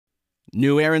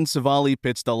New Aaron Civale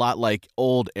pitched a lot like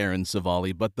old Aaron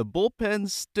Civale, but the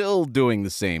bullpen's still doing the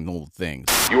same old things.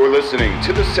 You're listening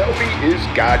to the Selfie is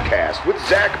Godcast with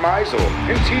Zach Meisel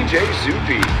and TJ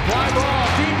Zuppe. Fly ball,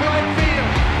 deep right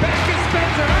field. Back is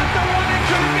Spencer at the running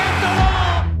track at the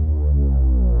wall.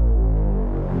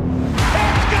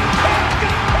 It's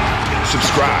gone!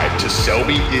 Subscribe to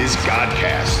Selby is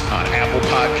Godcast on Apple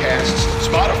Podcasts,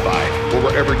 Spotify, or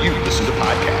wherever you listen to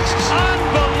podcasts.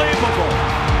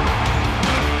 Unbelievable.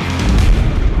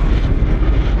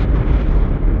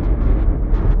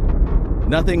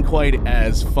 Nothing quite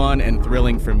as fun and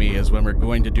thrilling for me as when we're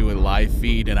going to do a live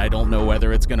feed and I don't know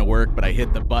whether it's going to work, but I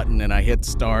hit the button and I hit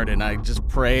start and I just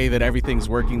pray that everything's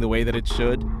working the way that it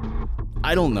should.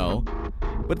 I don't know,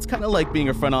 but it's kind of like being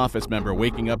a front office member,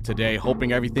 waking up today,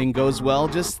 hoping everything goes well,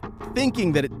 just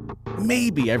thinking that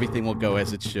maybe everything will go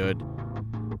as it should.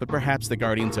 But perhaps the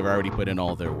Guardians have already put in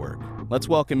all their work. Let's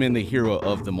welcome in the hero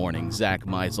of the morning, Zach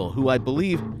Meisel, who I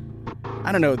believe...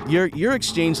 I don't know, your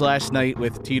exchange last night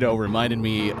with Tito reminded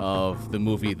me of the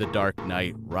movie The Dark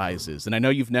Knight Rises. And I know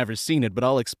you've never seen it, but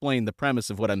I'll explain the premise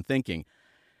of what I'm thinking.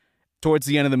 Towards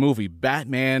the end of the movie,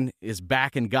 Batman is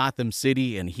back in Gotham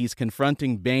City, and he's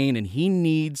confronting Bane, and he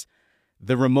needs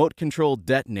the remote-controlled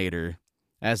detonator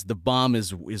as the bomb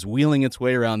is wheeling its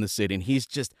way around the city. And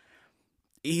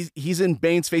he's in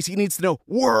Bane's face. He needs to know,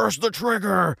 where's the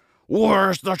trigger?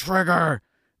 Where's the trigger?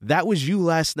 That was you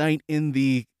last night in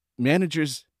the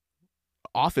manager's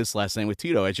office last night with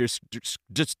Tito as you're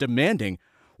just demanding,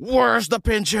 where's the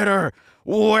pinch hitter?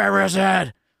 Where is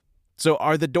it? So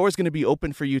are the doors going to be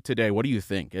open for you today? What do you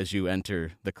think as you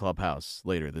enter the clubhouse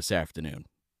later this afternoon?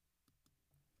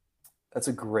 That's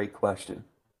a great question.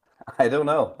 I don't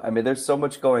know. I mean, there's so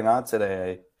much going on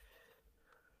today.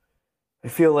 I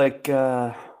feel like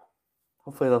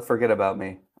hopefully they'll forget about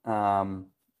me. I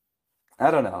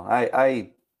don't know.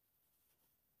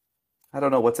 I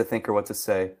don't know what to think or what to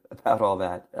say about all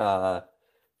that. Do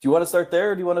you want to start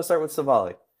there or do you want to start with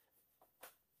Civale?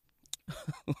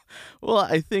 Well,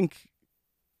 I think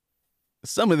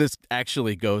some of this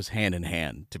actually goes hand in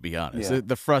hand, to be honest. Yeah.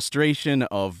 The frustration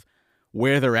of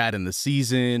where they're at in the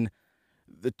season,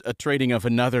 a trading of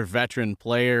another veteran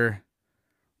player,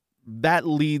 that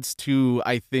leads to,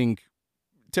 I think,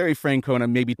 Terry Francona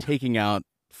maybe taking out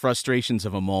frustrations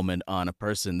of a moment on a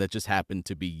person that just happened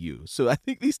to be you. So I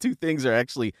think these two things are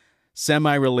actually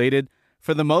semi-related.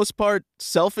 For the most part,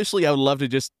 selfishly, I would love to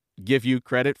just give you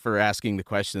credit for asking the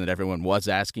question that everyone was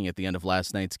asking at the end of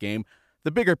last night's game. The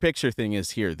bigger picture thing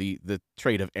is here, the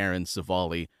trade of Aaron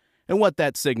Civale and what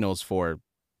that signals for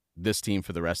this team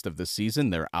for the rest of the season,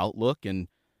 their outlook, and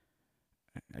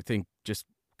I think just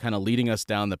kind of leading us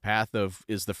down the path of,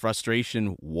 is the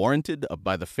frustration warranted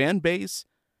by the fan base?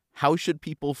 How should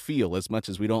people feel, as much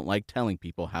as we don't like telling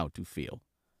people how to feel?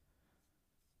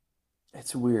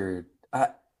 It's weird.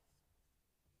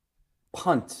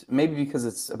 Punt, maybe because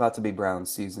it's about to be Browns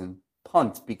season,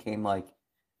 punt became like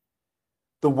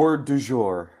the word du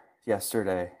jour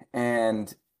yesterday.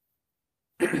 And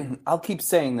I'll keep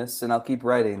saying this and I'll keep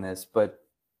writing this, but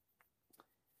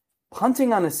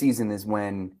punting on a season is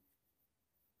when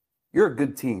you're a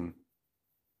good team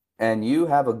and you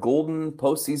have a golden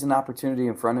postseason opportunity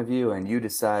in front of you and you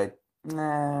decide,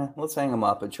 nah, let's hang them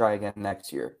up and try again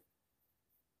next year.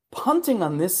 Punting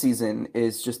on this season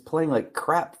is just playing like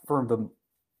crap for the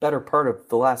better part of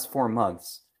the last 4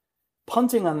 months.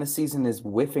 Punting on this season is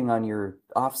whiffing on your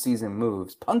off-season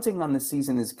moves. Punting on this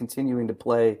season is continuing to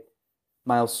play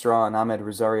Miles Straw and Ahmed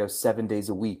Rosario 7 days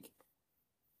a week.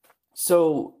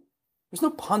 So there's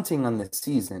no punting on this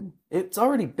season. It's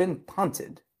already been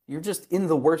punted. You're just in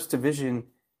the worst division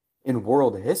in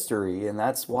world history, and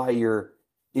that's why you're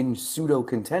in pseudo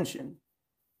contention.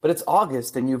 But it's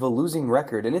August, and you have a losing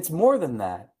record, and it's more than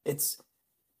that. You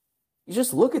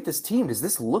just look at this team. Does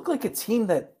this look like a team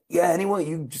that, anyway,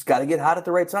 you just got to get hot at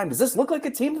the right time? Does this look like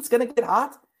a team that's going to get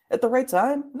hot at the right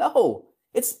time? No.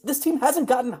 This team hasn't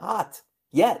gotten hot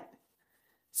yet.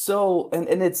 So,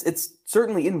 and it's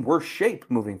certainly in worse shape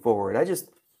moving forward.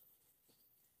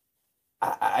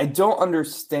 I don't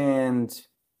understand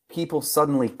people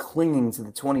suddenly clinging to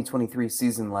the 2023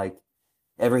 season like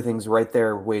everything's right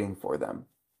there waiting for them.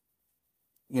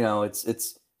 You know,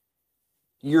 it's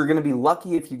you're going to be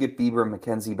lucky if you get Bieber and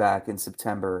McKenzie back in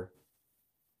September.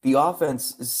 The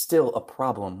offense is still a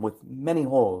problem with many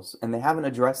holes, and they haven't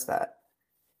addressed that.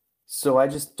 So I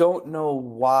just don't know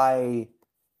why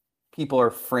people are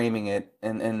framing it,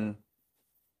 and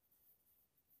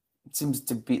it seems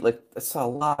to be like, I saw a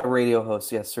lot of radio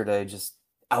hosts yesterday just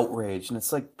outraged, and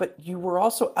it's like, but you were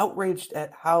also outraged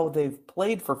at how they've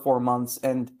played for 4 months,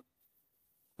 and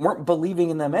weren't believing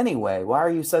in them anyway. Why are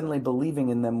you suddenly believing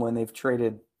in them when they've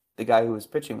traded the guy who was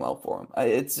pitching well for them?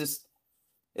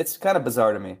 It's kind of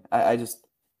bizarre to me.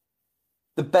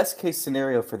 The best case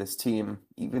scenario for this team,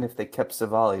 even if they kept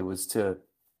Civale, was to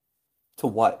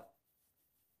what?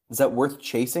 Is that worth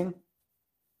chasing?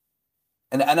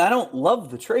 And I don't love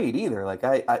the trade either. Like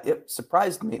it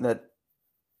surprised me that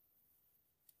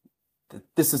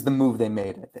this is the move they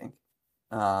made, I think.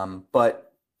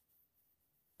 But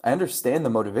I understand the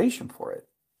motivation for it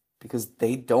because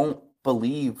they don't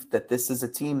believe that this is a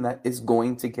team that is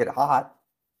going to get hot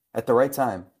at the right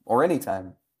time or any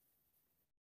time.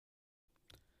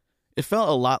 It felt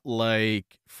a lot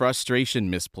like frustration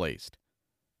misplaced.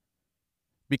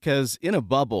 Because in a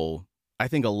bubble, I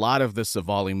think a lot of the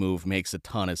Civale move makes a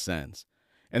ton of sense.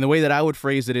 And the way that I would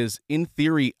phrase it is, in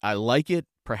theory, I like it,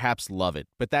 perhaps love it,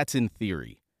 but that's in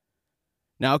theory.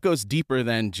 Now, it goes deeper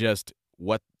than just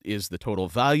what is the total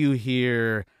value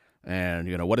here and,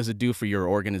 what does it do for your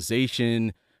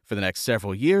organization for the next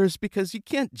several years, because you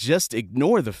can't just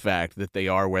ignore the fact that they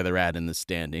are where they're at in the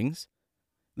standings.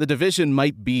 The division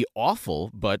might be awful,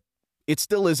 but it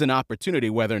still is an opportunity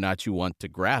whether or not you want to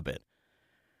grab it.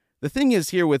 The thing is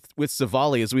here with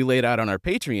Civale, as we laid out on our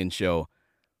Patreon show,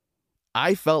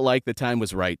 I felt like the time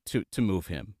was right to move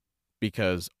him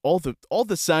because all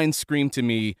the signs scream to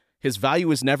me his value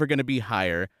is never going to be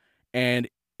higher, and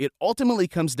it ultimately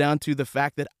comes down to the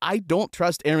fact that I don't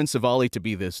trust Aaron Civale to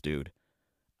be this dude.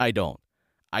 I don't.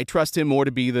 I trust him more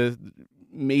to be the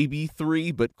maybe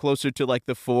 3, but closer to like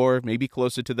the 4, maybe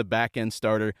closer to the back-end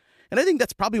starter. And I think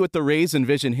that's probably what the Rays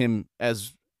envision him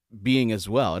as being as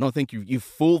well. I don't think you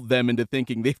fooled them into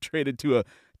thinking they've traded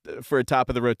for a top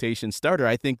of the rotation starter.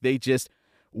 I think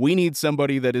we need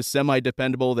somebody that is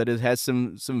semi-dependable, that has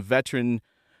some veteran,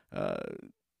 I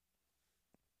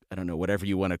don't know, whatever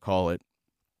you want to call it,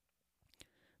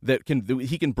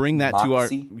 he can bring that Moxie? to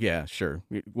our, yeah, sure,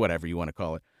 whatever you want to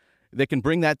call it, that can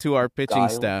bring that to our pitching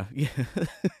staff. Yeah,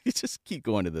 you just keep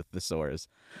going to the thesaurus.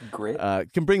 Grit.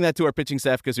 Can bring that to our pitching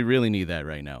staff because we really need that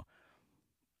right now.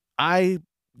 I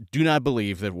do not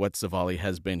believe that what Civale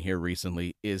has been here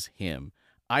recently is him.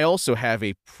 I also have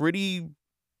a pretty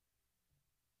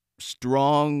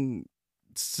strong,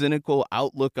 cynical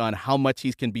outlook on how much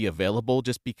he can be available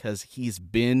just because he's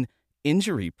been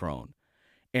injury prone.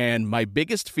 And my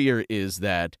biggest fear is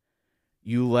that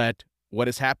you let what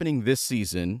is happening this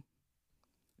season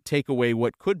take away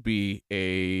what could be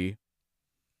a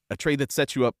trade that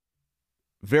sets you up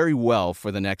very well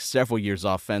for the next several years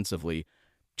offensively,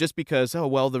 just because,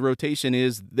 the rotation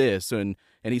is this, and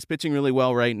he's pitching really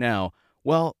well right now.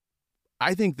 Well,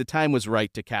 I think the time was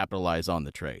right to capitalize on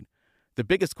the trade. The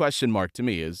biggest question mark to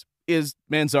me is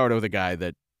Manzardo the guy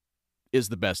that is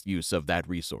the best use of that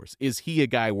resource? Is he a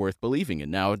guy worth believing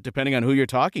in? Now, depending on who you're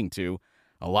talking to,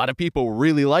 a lot of people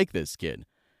really like this kid.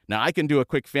 Now, I can do a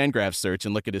quick Fangraph search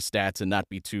and look at his stats and not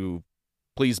be too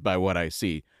pleased by what I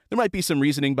see. There might be some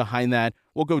reasoning behind that.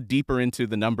 We'll go deeper into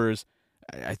the numbers.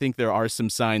 I think there are some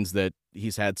signs that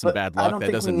he's had some bad luck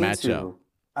that doesn't match up.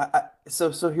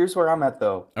 So here's where I'm at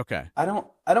though. Okay. I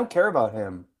don't care about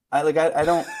him. I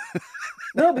don't.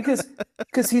 No,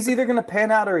 because he's either going to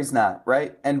pan out or he's not,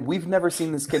 right? And we've never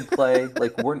seen this kid play.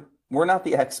 Like we're not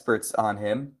the experts on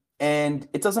him, and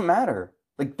it doesn't matter.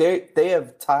 Like they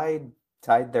have tied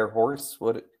their horse.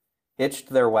 Hitched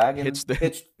their wagon. Hitched their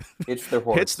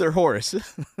horse. Hitched their horse.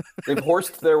 They've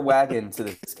horsed their wagon to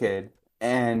this kid,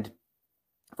 and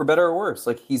for better or worse,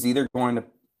 like he's either going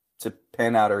to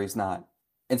pan out or he's not.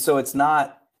 And so it's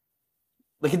not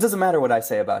like it doesn't matter what I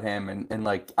say about him, and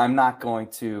like I'm not going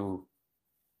to.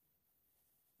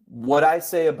 What I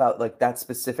say about like that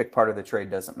specific part of the trade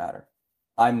doesn't matter.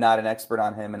 I'm not an expert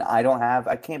on him, and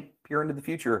I can't peer into the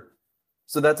future,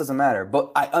 so that doesn't matter.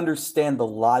 But I understand the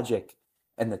logic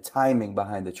and the timing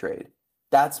behind the trade.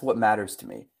 That's what matters to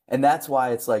me, and that's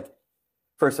why it's like,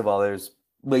 first of all, there's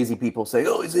lazy people say,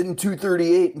 "Oh, he's hitting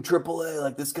 238 in AAA."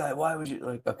 Like this guy, why would you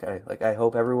like? Okay, like I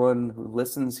hope everyone who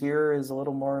listens here is a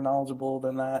little more knowledgeable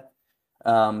than that.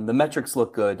 The metrics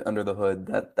look good under the hood.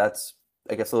 That's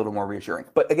I guess a little more reassuring.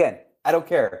 But again, I don't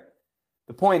care.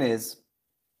 The point is,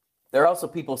 there are also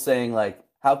people saying like,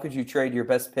 how could you trade your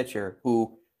best pitcher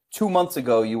who 2 months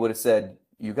ago you would have said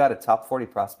you got a top 40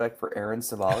 prospect for Aaron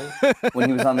Civale when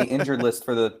he was on the injured list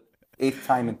for the 8th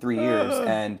time in 3 years,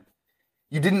 and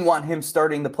you didn't want him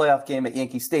starting the playoff game at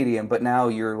Yankee Stadium, but now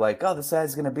you're like, oh, this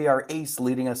guy's going to be our ace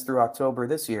leading us through October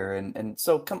this year, and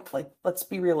so let's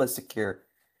be realistic here.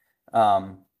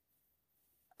 So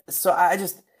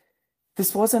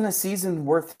this wasn't a season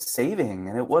worth saving,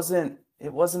 and it wasn't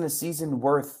a season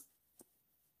worth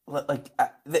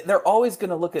they're always going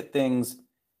to look at things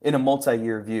in a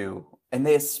multi-year view. And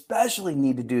they especially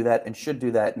need to do that and should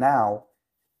do that now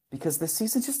because this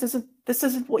season just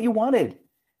isn't what you wanted.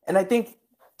 And I think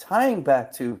tying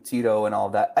back to Tito and all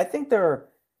that, I think there's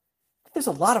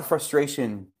a lot of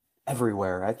frustration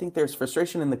everywhere. I think there's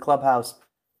frustration in the clubhouse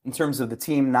in terms of the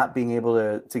team not being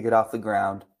able to get off the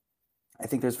ground. I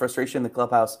think there's frustration in the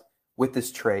clubhouse with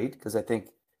this trade because I think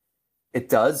it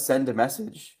does send a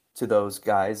message to those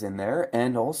guys in there.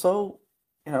 And also,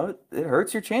 it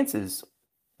hurts your chances.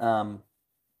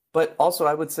 But also,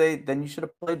 I would say then you should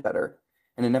have played better,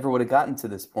 and it never would have gotten to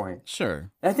this point.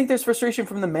 Sure. And I think there's frustration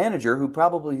from the manager who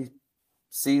probably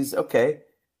sees, okay,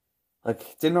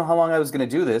 like didn't know how long I was going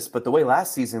to do this, but the way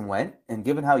last season went, and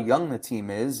given how young the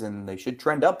team is, and they should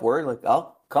trend upward, like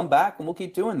I'll come back and we'll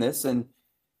keep doing this. And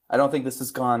I don't think this has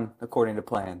gone according to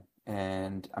plan.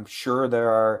 And I'm sure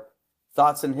there are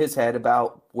thoughts in his head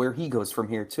about where he goes from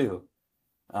here too.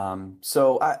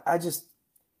 So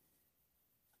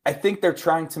I think they're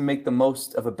trying to make the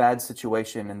most of a bad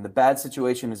situation, and the bad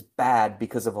situation is bad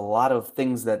because of a lot of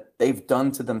things that they've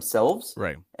done to themselves.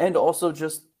 Right. And also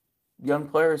just young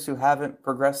players who haven't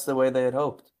progressed the way they had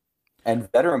hoped,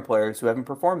 and veteran players who haven't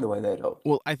performed the way they had hoped.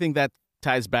 Well, I think that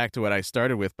ties back to what I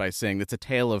started with by saying it's a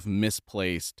tale of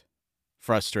misplaced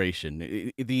frustration.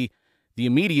 The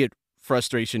immediate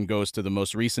frustration goes to the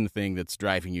most recent thing that's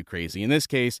driving you crazy. In this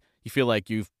case, you feel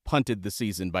like you've punted the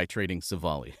season by trading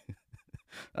Civale.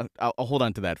 I'll hold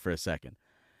on to that for a second.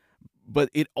 But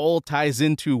it all ties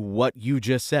into what you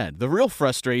just said. The real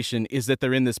frustration is that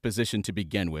they're in this position to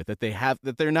begin with, that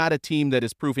they're not a team that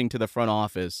is proving to the front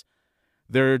office.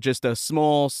 They're just a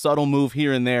small, subtle move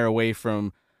here and there away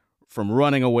from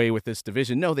running away with this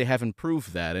division. No, they haven't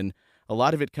proved that. And a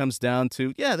lot of it comes down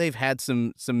to, they've had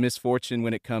some misfortune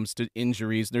when it comes to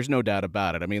injuries. There's no doubt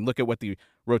about it. I mean, look at what the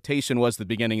rotation was at the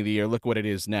beginning of the year. Look what it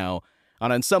is now.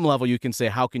 On some level, you can say,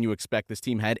 how can you expect this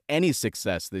team had any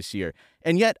success this year?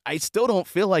 And yet, I still don't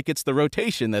feel like it's the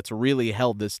rotation that's really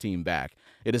held this team back.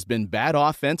 It has been bad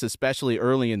offense, especially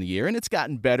early in the year, and it's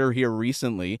gotten better here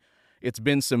recently. It's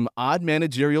been some odd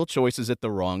managerial choices at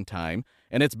the wrong time,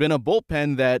 and it's been a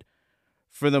bullpen that,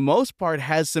 for the most part,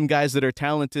 has some guys that are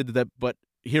talented, but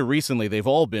here recently, they've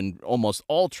all been almost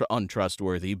all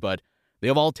untrustworthy, but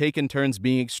they've all taken turns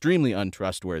being extremely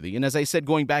untrustworthy. And as I said,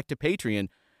 going back to Patreon,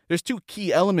 there's two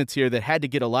key elements here that had to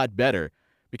get a lot better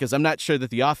because I'm not sure that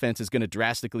the offense is going to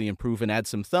drastically improve and add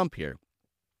some thump here.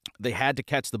 They had to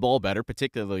catch the ball better,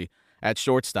 particularly at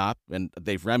shortstop, and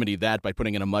they've remedied that by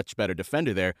putting in a much better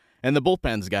defender there. And the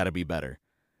bullpen's got to be better.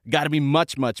 Got to be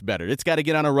much, much better. It's got to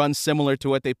get on a run similar to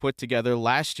what they put together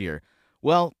last year.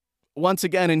 Well, once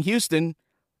again in Houston,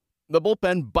 the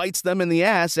bullpen bites them in the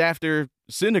ass after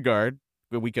Syndergaard.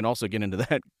 But we can also get into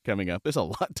that coming up. There's a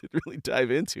lot to really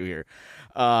dive into here.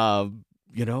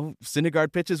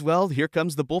 Syndergaard pitches well. Here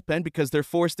comes the bullpen because they're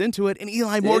forced into it, and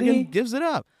Eli Morgan gives it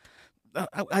up.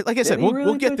 Like I said,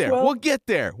 we'll get there. Well? We'll get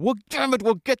there. We'll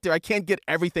get there. I can't get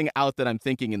everything out that I'm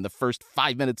thinking in the first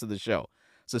 5 minutes of the show.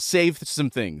 So save some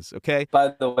things, okay?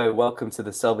 By the way, welcome to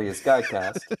the Selvius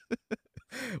Godcast.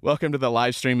 Welcome to the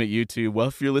live stream at YouTube. Well,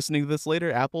 if you're listening to this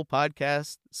later, Apple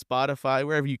Podcasts, Spotify,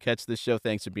 wherever you catch this show,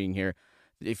 thanks for being here.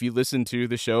 If you listened to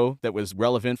the show that was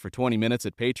relevant for 20 minutes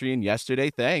at Patreon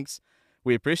yesterday, thanks.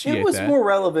 We appreciate that. It was more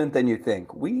relevant than you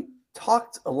think. We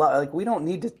talked a lot. Like, we don't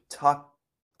need to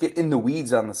get in the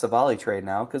weeds on the Civale trade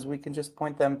now because we can just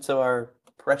point them to our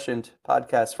prescient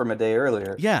podcast from a day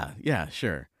earlier. Yeah,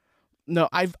 sure. No,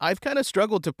 I've kind of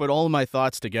struggled to put all of my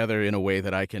thoughts together in a way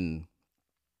that I can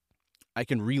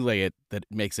relay it that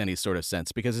makes any sort of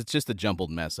sense because it's just a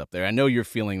jumbled mess up there. I know you're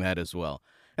feeling that as well.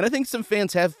 And I think some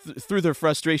fans have, through their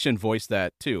frustration, voiced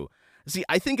that too. See,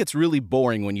 I think it's really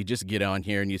boring when you just get on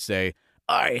here and you say,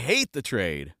 I hate the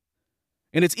trade.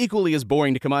 And it's equally as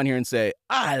boring to come on here and say,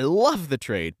 I love the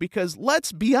trade. Because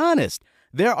let's be honest,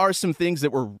 there are some things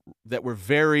that were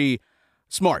very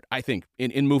smart, I think,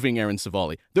 in moving Aaron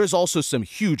Civale. There's also some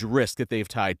huge risk that they've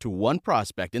tied to one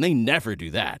prospect, and they never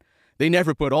do that. They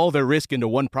never put all their risk into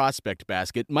one prospect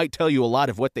basket. Might tell you a lot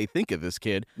of what they think of this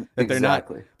kid. That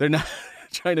Exactly. They're not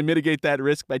trying to mitigate that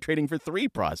risk by trading for 3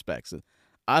 prospects.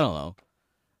 I don't know.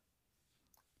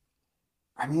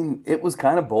 I mean, it was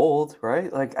kind of bold,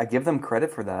 right? Like, I give them credit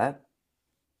for that.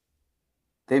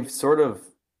 They've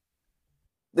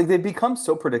they've become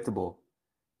so predictable.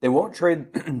 They won't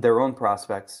trade their own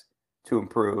prospects to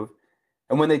improve.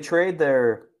 And when they trade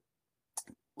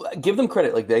give them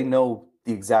credit. Like, they know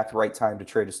the exact right time to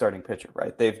trade a starting pitcher,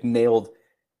 right? They've nailed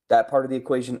that part of the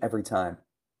equation every time.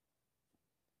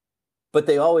 But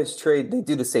they always they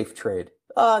do the safe trade.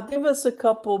 Give us a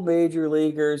couple major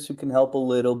leaguers who can help a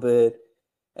little bit.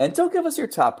 And don't give us your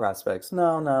top prospects.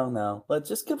 No, no, no. Let's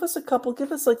just give us a couple.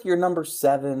 Give us like your number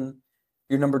 7,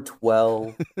 your number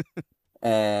 12.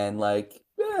 And like,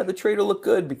 yeah, the trade will look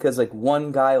good because like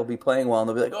one guy will be playing well and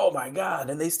they'll be like, oh my God.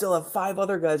 And they still have 5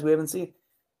 other guys we haven't seen.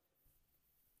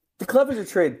 The Clevenger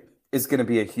trade is going to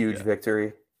be a huge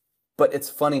victory. But it's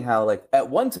funny how like at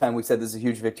one time we said this is a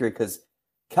huge victory because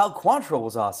Cal Quantrill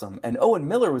was awesome and Owen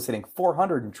Miller was hitting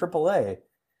 400 in AAA.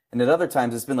 And at other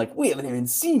times it's been like, we haven't even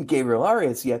seen Gabriel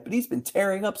Arias yet, but he's been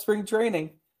tearing up spring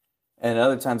training. And at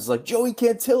other times it's like, Joey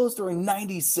Cantillo is throwing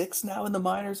 96 now in the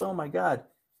minors. Oh my God.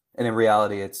 And in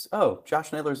reality, it's, oh,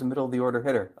 Josh Naylor's a middle of the order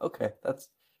hitter. Okay, that's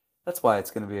why it's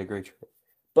going to be a great trade.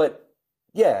 But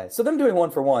yeah, so them doing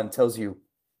 1-for-1 tells you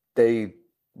they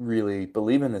really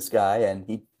believe in this guy and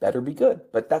he better be good.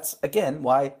 But that's, again,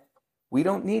 why we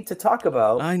don't need to talk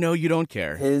about I know you don't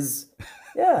care. It's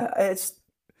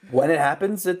when it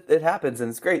happens, it happens and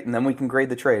it's great. And then we can grade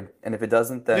the trade. And if it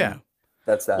doesn't, then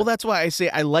that's that. Well, that's why I say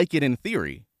I like it in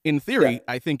theory. In theory,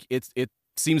 I think it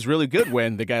seems really good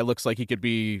when the guy looks like he could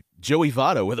be Joey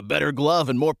Votto with a better glove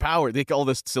and more power. They all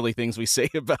this silly things we say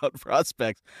about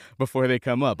prospects before they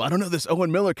come up. I don't know, this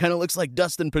Owen Miller kind of looks like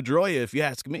Dustin Pedroia, if you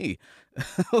ask me.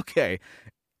 Okay.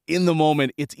 In the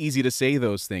moment, it's easy to say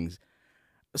those things.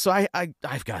 So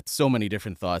I've got so many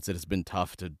different thoughts that it's been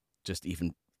tough to just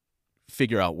even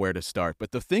figure out where to start.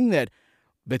 But the thing that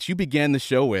you began the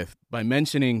show with by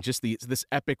mentioning just this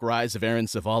epic rise of Aaron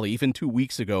Civale, even 2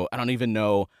 weeks ago, I don't even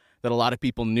know that a lot of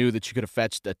people knew that you could have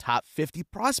fetched a top 50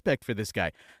 prospect for this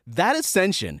guy. That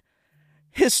ascension,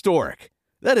 historic.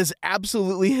 That is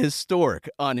absolutely historic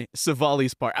on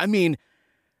Civale's part. I mean,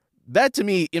 that to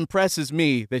me impresses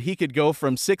me that he could go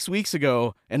from 6 weeks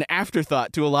ago, an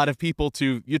afterthought to a lot of people,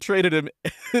 to you traded him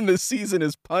and the season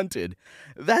is punted.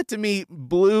 That to me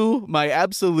blew my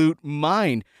absolute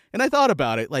mind. And I thought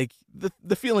about it, like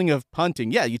the feeling of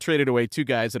punting. Yeah, you traded away 2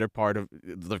 guys that are part of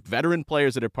the veteran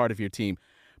players that are part of your team.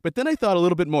 But then I thought a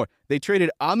little bit more. They traded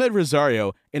Ahmed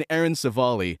Rosario and Aaron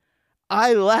Civale.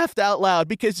 I laughed out loud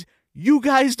because you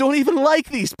guys don't even like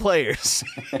these players.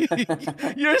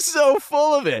 You're so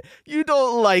full of it. You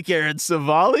don't like Aaron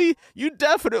Civale. You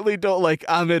definitely don't like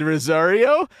Ahmed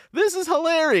Rosario. This is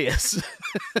hilarious.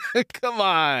 Come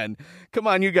on,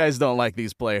 you guys don't like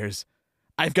these players.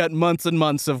 I've got months and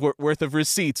months of worth of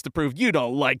receipts to prove you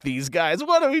don't like these guys.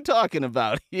 What are we talking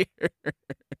about here?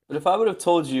 But if I would have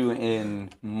told you in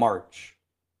March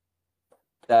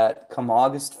that come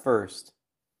August 1st,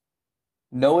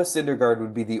 Noah Syndergaard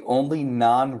would be the only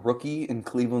non-rookie in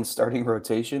Cleveland's starting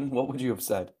rotation, what would you have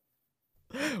said?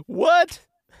 What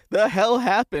the hell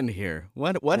happened here?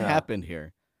 What happened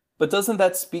here? But doesn't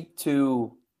that speak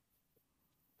to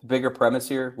the bigger premise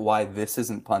here? Why this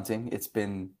isn't punting? It's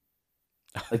been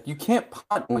like you can't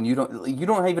punt when you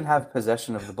don't even have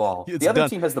possession of the ball. The other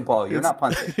team has the ball. You're not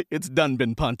punting. It's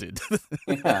been punted.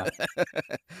 Yeah.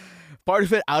 Part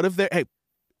of it out of their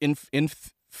in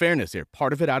fairness here,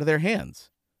 part of it out of their hands.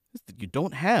 You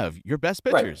don't have your best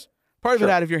pitchers. Right. Part of it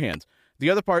out of your hands. The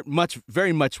other part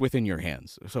very much within your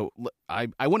hands. So I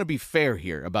want to be fair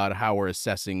here about how we're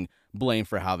assessing blame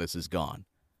for how this has gone.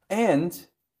 And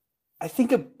I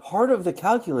think a part of the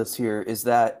calculus here is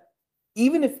that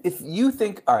even if you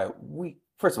think, all right,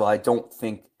 first of all, I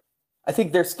think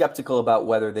they're skeptical about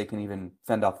whether they can even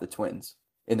fend off the Twins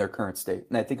in their current state.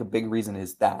 And I think a big reason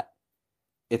is that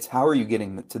it's how are you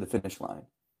getting to the finish line?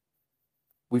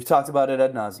 We've talked about it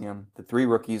ad nauseum. The 3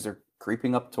 rookies are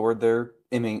creeping up toward their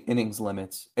innings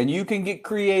limits. And you can get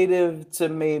creative to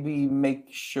maybe make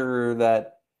sure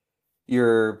that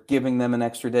you're giving them an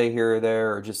extra day here or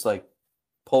there, or just like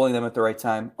pulling them at the right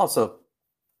time. Also,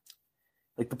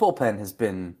 like the bullpen it's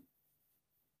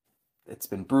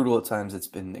been brutal at times. It's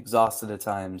been exhausted at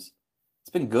times.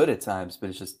 It's been good at times, but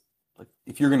it's just like,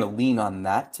 if you're going to lean on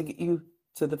that to get you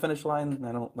to the finish line,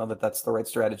 I don't know that that's the right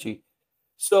strategy.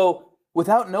 So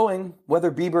without knowing whether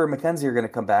Bieber and McKenzie are going to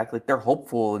come back, like they're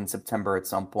hopeful in September at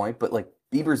some point, but like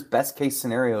Bieber's best case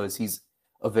scenario is he's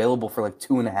available for like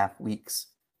 2.5 weeks.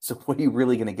 So what are you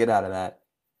really going to get out of that?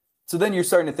 So then you're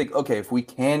starting to think, okay, if we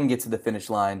can get to the finish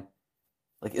line,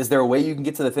 like, is there a way you can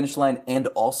get to the finish line and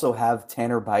also have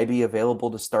Tanner Bybee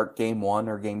available to start game 1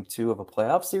 or game 2 of a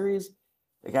playoff series?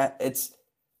 Like, it's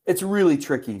really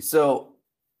tricky. So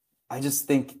I just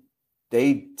think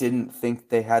they didn't think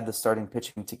they had the starting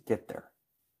pitching to get there.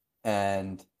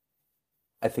 And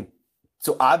I think,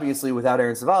 so obviously without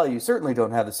Aaron Civale, you certainly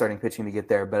don't have the starting pitching to get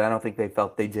there, but I don't think they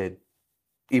felt they did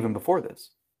even before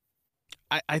this.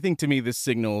 I think to me this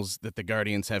signals that the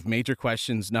Guardians have major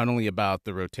questions not only about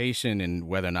the rotation and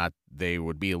whether or not they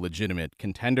would be a legitimate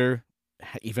contender,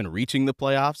 even reaching the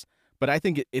playoffs, But I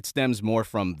think it stems more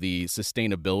from the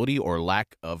sustainability or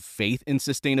lack of faith in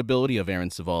sustainability of Aaron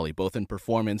Civale, both in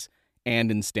performance and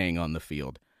in staying on the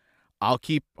field. I'll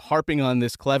keep harping on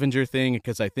this Clevenger thing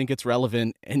because I think it's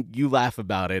relevant, and you laugh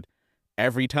about it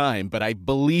every time, but I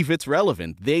believe it's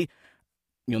relevant.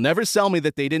 You'll never sell me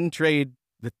that they didn't trade,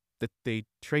 that they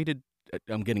traded.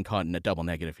 I'm getting caught in a double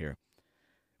negative here.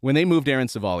 When they moved Aaron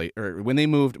Civale, or when they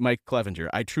moved Mike Clevenger,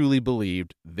 I truly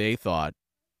believed they thought,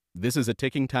 this is a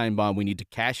ticking time bomb. We need to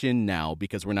cash in now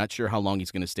because we're not sure how long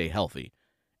he's going to stay healthy.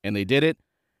 And they did it.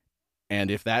 And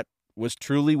if that was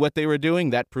truly what they were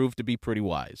doing, that proved to be pretty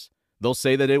wise. They'll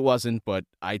say that it wasn't, but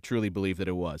I truly believe that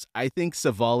it was. I think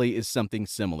Civale is something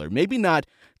similar. Maybe not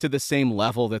to the same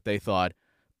level that they thought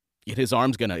his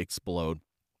arm's going to explode,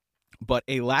 but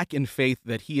a lack in faith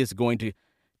that he is going to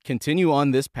continue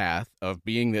on this path of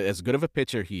being as good of a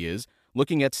pitcher he is,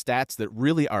 looking at stats that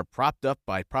really are propped up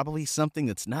by probably something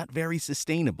that's not very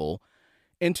sustainable.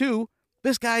 And two,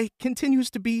 this guy continues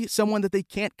to be someone that they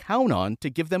can't count on to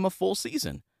give them a full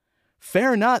season.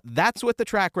 Fair or not, that's what the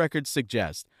track records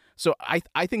suggest. So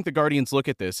I think the Guardians look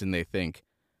at this and they think,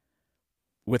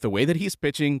 with the way that he's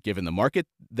pitching, given the market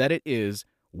that it is,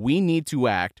 we need to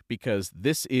act because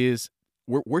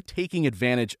we're taking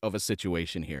advantage of a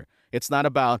situation here. It's not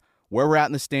about where we're at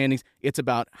in the standings. It's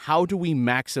about how do we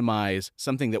maximize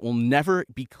something that will never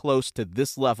be close to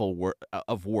this level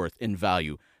of worth and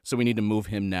value. So we need to move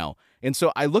him now. And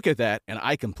so I look at that and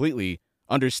I completely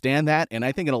understand that. And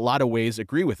I think in a lot of ways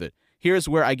agree with it. Here's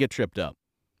where I get tripped up.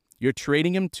 You're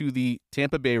trading him to the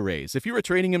Tampa Bay Rays. If you were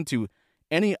trading him to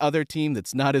any other team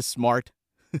that's not as smart,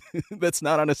 that's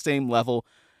not on the same level,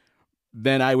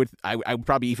 then I would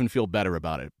probably even feel better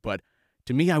about it. But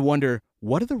to me, I wonder,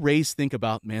 what do the Rays think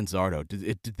about Manzardo?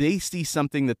 Did they see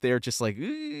something that they're just like,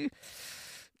 he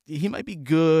might be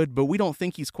good, but we don't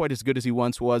think he's quite as good as he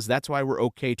once was. That's why we're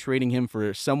okay trading him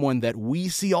for someone that we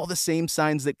see all the same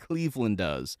signs that Cleveland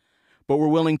does. But we're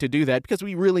willing to do that because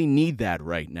we really need that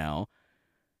right now.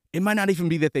 It might not even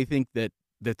be that they think that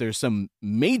there's some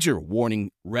major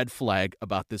warning red flag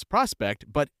about this prospect,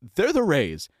 but they're the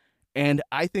Rays. And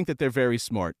I think that they're very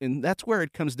smart. And that's where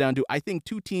it comes down to, I think,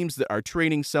 two teams that are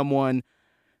trading someone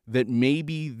that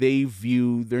maybe they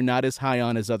view they're not as high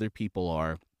on as other people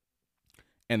are,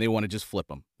 and they want to just flip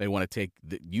them. They want to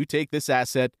you take this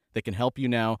asset that can help you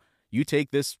now. You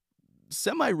take this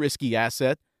semi-risky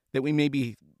asset that we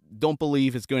maybe don't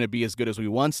believe is going to be as good as we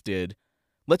once did.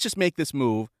 Let's just make this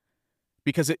move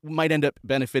because it might end up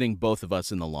benefiting both of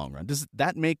us in the long run. Does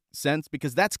that make sense?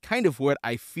 Because that's kind of what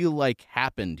I feel like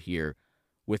happened here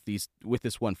with this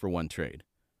 1-for-1 trade.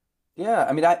 Yeah,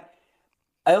 I mean, I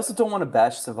also don't want to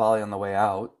bash Civale on the way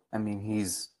out. I mean,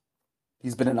 he's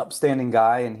been an upstanding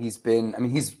guy,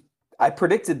 and I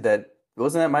predicted that,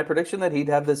 wasn't that my prediction that he'd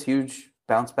have this huge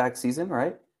bounce back season,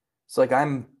 right? So like,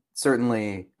 I'm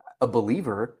certainly a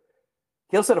believer.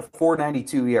 He also had a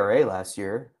 4.92 ERA last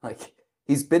year. Like,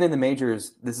 he's been in the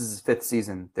majors. This is his fifth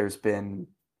season. It's been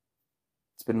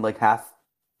like half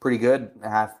pretty good,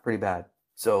 half pretty bad.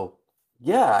 So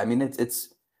yeah, I mean,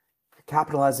 it's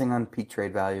capitalizing on peak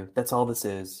trade value. That's all this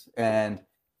is. And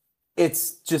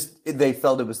it's just, they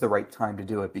felt it was the right time to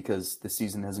do it because the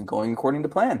season isn't going according to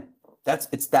plan.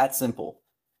 It's that simple.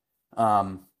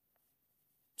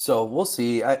 So we'll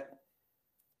see. I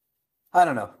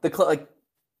don't know.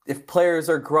 If players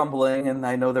are grumbling, and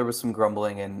I know there was some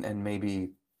grumbling, and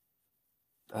maybe,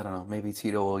 I don't know, maybe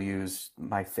Tito will use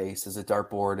my face as a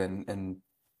dartboard and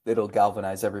it'll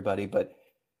galvanize everybody. But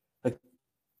like,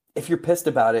 if you're pissed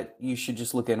about it, you should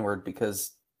just look inward,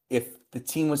 because if the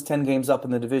team was 10 games up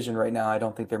in the division right now, I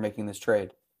don't think they're making this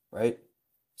trade, right?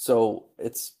 So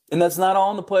and that's not all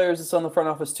on the players, it's on the front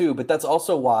office too. But that's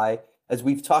also why, as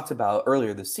we've talked about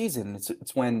earlier this season,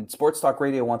 it's when Sports Talk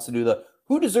Radio wants to do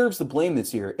who deserves the blame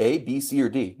this year, A, B, C, or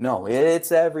D? No,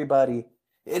 it's everybody.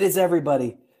 It is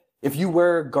everybody. If you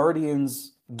wear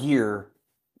Guardians gear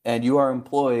and you are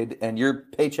employed and your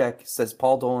paycheck says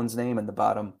Paul Dolan's name in the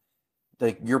bottom,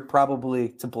 like, you're probably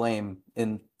to blame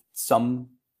in some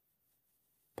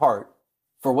part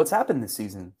for what's happened this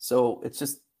season. So it's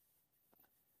just,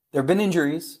 there have been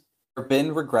injuries, there have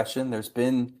been regression, there's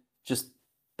been just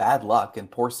bad luck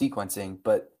and poor sequencing,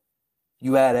 but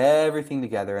you add everything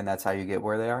together, and that's how you get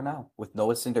where they are now, with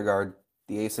Noah Syndergaard,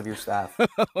 the ace of your staff.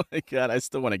 Oh my God, I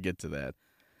still want to get to that.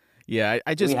 Yeah,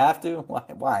 I just... We have to?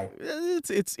 Why?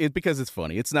 It's because it's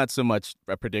funny. It's not so much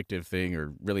a predictive thing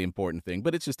or really important thing,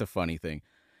 but it's just a funny thing.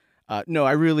 No,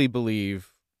 I really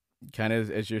believe, kind of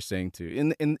as you're saying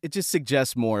too, and it just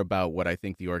suggests more about what I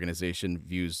think the organization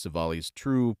views Civale's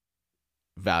true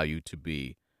value to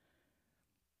be.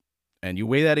 And you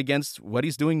weigh that against what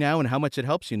he's doing now and how much it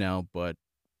helps you now. But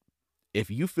if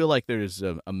you feel like there's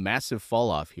a massive fall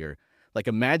off here, like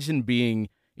imagine being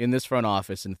in this front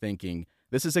office and thinking,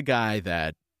 this is a guy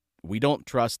that we don't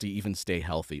trust to even stay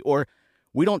healthy, or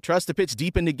we don't trust to pitch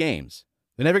deep into games.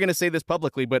 They're never going to say this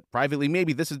publicly, but privately,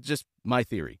 maybe this is just my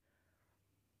theory.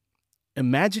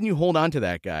 Imagine you hold on to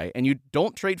that guy and you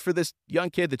don't trade for this young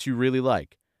kid that you really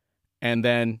like. And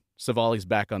then Civale's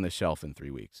back on the shelf in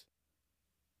 3 weeks.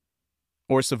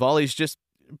 Or Civale's just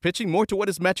pitching more to what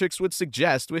his metrics would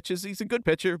suggest, which is he's a good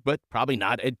pitcher, but probably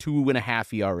not a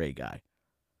 2.5 ERA guy.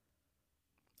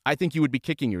 I think you would be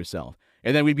kicking yourself.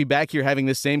 And then we'd be back here having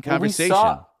this same conversation.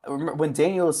 When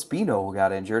Daniel Espino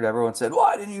got injured, everyone said,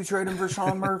 why didn't you trade him for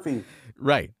Sean Murphy?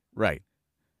 Right.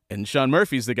 And Sean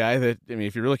Murphy's the guy that, I mean,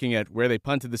 if you're looking at where they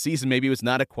punted the season, maybe it was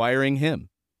not acquiring him.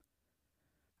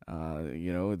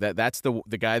 That's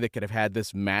the guy that could have had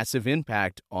this massive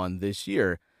impact on this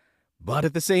year. But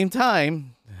at the same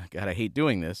time, God, I hate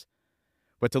doing this,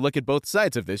 but to look at both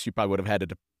sides of this, you probably would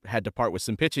have had to part with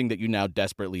some pitching that you now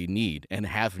desperately need and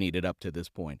have needed up to this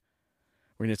point.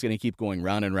 We're just going to keep going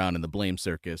round and round in the blame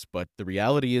circus, but the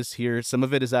reality is here, some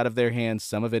of it is out of their hands,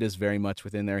 some of it is very much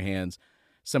within their hands.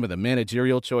 Some of the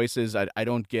managerial choices, I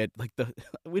don't get,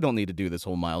 we don't need to do this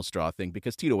whole Miles Straw thing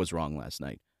because Tito was wrong last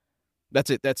night.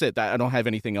 That's it. I don't have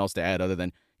anything else to add other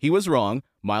than he was wrong.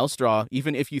 Miles Straw,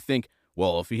 even if you think,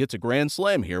 well, if he hits a grand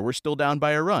slam here, we're still down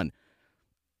by a run.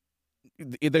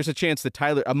 There's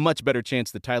a much better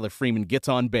chance that Tyler Freeman gets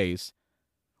on base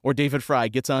or David Fry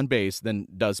gets on base than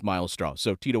does Miles Straw.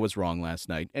 So Tito was wrong last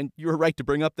night, and you were right to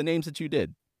bring up the names that you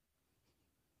did.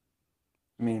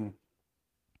 I mean,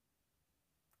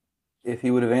 if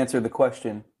he would have answered the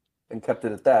question and kept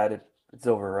it at that, it's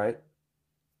over, right?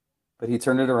 But he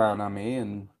turned it around on me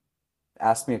and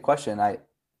asked me a question. I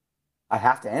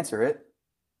have to answer it.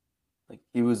 Like,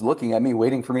 he was looking at me,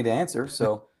 waiting for me to answer,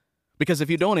 so... Because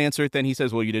if you don't answer it, then he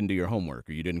says, well, you didn't do your homework,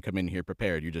 or you didn't come in here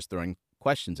prepared. You're just throwing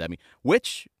questions at me,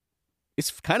 which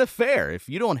is kind of fair. If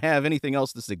you don't have anything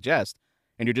else to suggest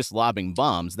and you're just lobbing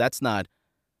bombs, that's not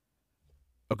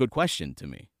a good question to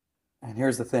me. And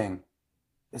here's the thing.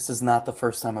 This is not the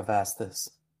first time I've asked this.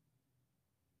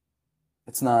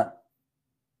 It's not.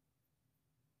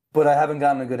 But I haven't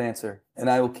gotten a good answer. And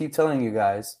I will keep telling you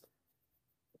guys,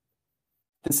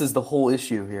 this is the whole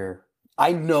issue here.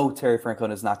 I know Terry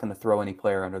Francona is not going to throw any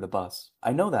player under the bus.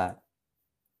 I know that.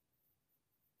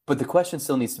 But the question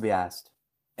still needs to be asked.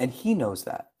 And he knows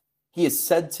that. He has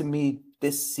said to me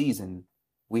this season,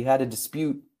 we had a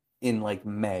dispute in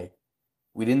May.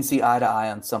 We didn't see eye to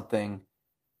eye on something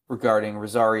regarding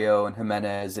Rosario and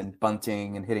Jimenez and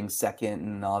bunting and hitting second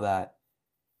and all that.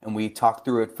 And we talked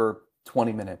through it for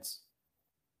 20 minutes.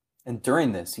 And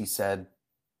during this, he said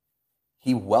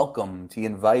he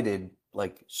invited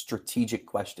strategic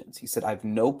questions. He said, I have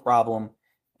no problem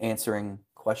answering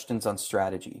questions on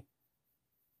strategy.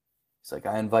 He's like,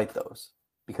 I invite those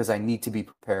because I need to be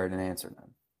prepared and answer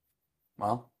them.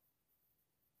 Well,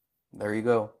 there you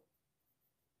go.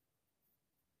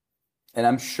 And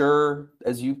I'm sure,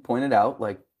 as you pointed out,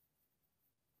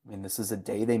 this is a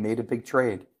day they made a big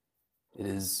trade. It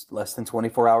is less than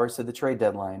 24 hours to the trade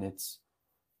deadline. It's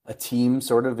a team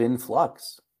sort of in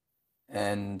flux.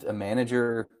 And a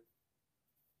manager,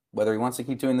 whether he wants to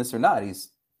keep doing this or not,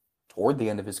 he's toward the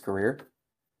end of his career.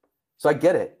 So I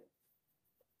get it.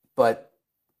 But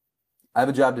I have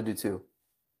a job to do too.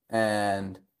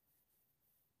 And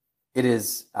it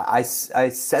is, I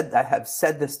have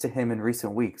said this to him in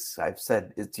recent weeks. I've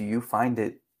said, do you find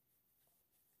it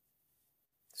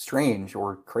strange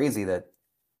or crazy that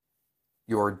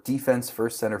your defense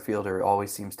first center fielder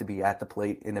always seems to be at the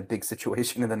plate in a big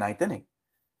situation in the ninth inning?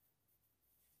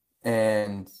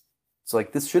 And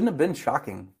it's this shouldn't have been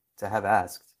shocking to have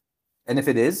asked. And if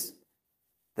it is,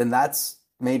 then that's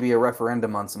maybe a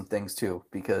referendum on some things too,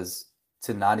 because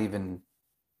to not even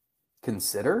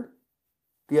consider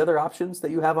the other options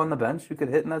that you have on the bench who could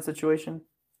hit in that situation,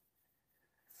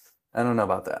 I don't know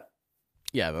about that.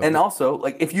 Yeah. And also,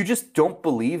 if you just don't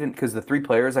believe in, because the three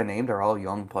players I named are all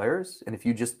young players, and if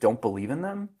you just don't believe in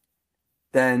them,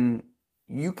 then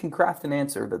you can craft an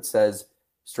answer that says,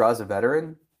 Straw's a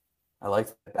veteran. I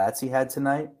liked the bats he had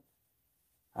tonight.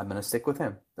 I'm going to stick with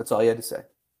him. That's all you had to say.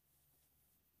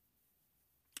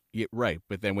 Yeah, right.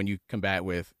 But then when you combat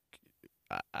with,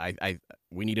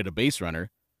 we needed a base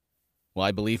runner. Well,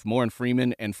 I believe more in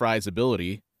Freeman and Fry's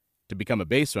ability to become a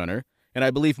base runner, and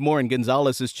I believe more in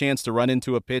Gonzalez's chance to run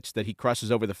into a pitch that he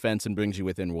crushes over the fence and brings you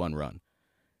within one run.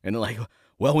 And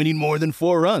we need more than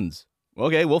 4 runs.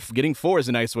 Okay, well, getting 4 is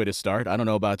a nice way to start. I don't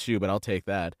know about you, but I'll take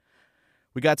that.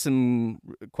 We got some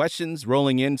questions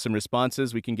rolling in, some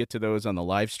responses. We can get to those on the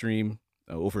live stream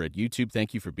over at YouTube.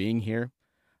 Thank you for being here.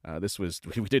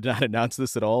 We did not announce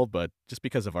this at all, but just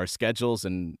because of our schedules,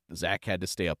 and Zach had to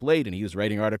stay up late and he was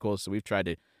writing articles, so we've tried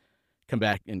to come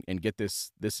back and get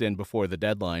this in before the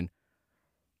deadline.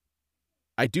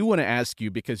 I do want to ask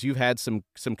you, because you've had some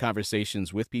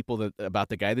conversations with people about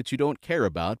the guy that you don't care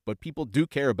about, but people do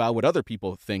care about what other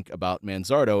people think about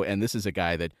Manzardo, and this is a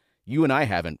guy that you and I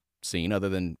haven't seen other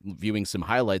than viewing some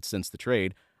highlights since the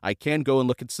trade. I can go and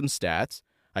look at some stats.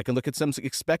 I can look at some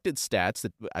expected stats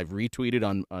that I've retweeted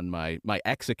on my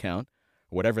X account,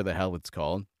 whatever the hell it's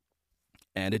called,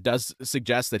 and it does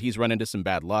suggest that he's run into some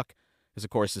bad luck, as of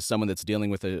course is someone that's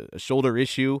dealing with a shoulder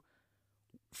issue.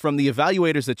 From the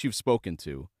evaluators that you've spoken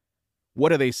to,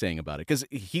 what are they saying about it? Because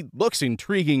he looks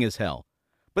intriguing as hell,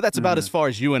 but that's about as far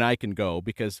as you and I can go,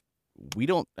 because we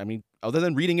don't, other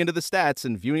than reading into the stats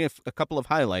and viewing a couple of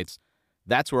highlights,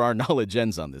 that's where our knowledge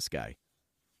ends on this guy.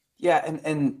 Yeah,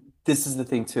 and this is the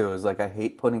thing too, is like I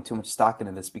hate putting too much stock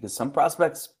into this because some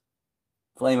prospects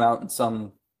flame out and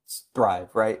some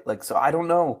thrive, right? Like, so I don't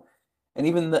know. And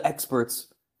even the experts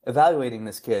evaluating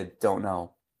this kid don't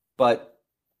know. But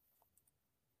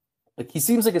like, he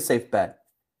seems like a safe bet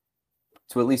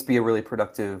to at least be a really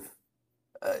productive,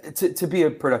 to be a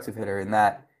productive hitter, in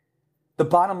that the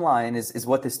bottom line is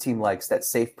what this team likes, that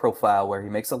safe profile where he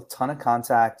makes a ton of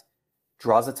contact,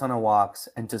 draws a ton of walks,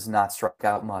 and does not strike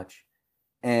out much.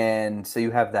 And so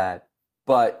you have that.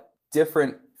 But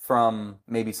different from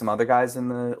maybe some other guys in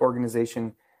the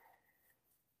organization,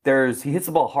 he hits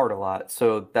the ball hard a lot.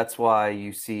 So that's why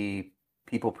you see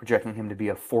people projecting him to be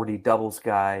a 40 doubles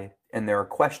guy. And there are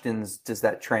questions, does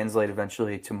that translate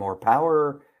eventually to more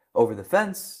power over the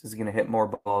fence? Is he going to hit more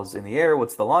balls in the air?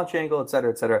 What's the launch angle, et cetera,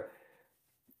 et cetera?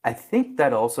 I think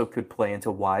that also could play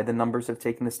into why the numbers have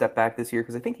taken a step back this year,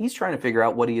 because I think he's trying to figure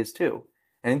out what he is too.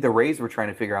 I think the Rays were trying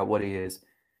to figure out what he is.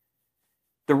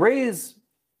 The Rays,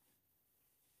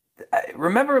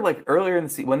 remember like earlier in the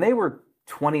season, when they were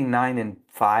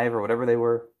 29-5 or whatever they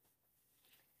were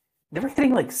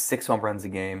hitting like 6 home runs a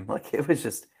game. Like, it was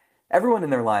just everyone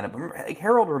in their lineup. Like,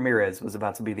 Harold Ramirez was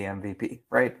about to be the MVP,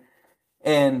 right?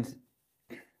 And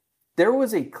there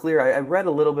was a clear, I read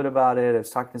a little bit about it. I was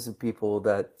talking to some people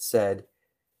that said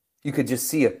you could just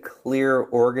see a clear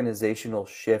organizational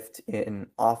shift in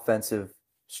offensive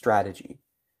strategy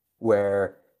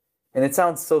where, and it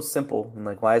sounds so simple, and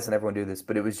like, why doesn't everyone do this?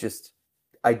 But it was just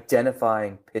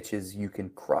identifying pitches you can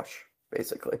crush,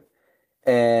 basically.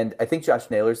 And I think Josh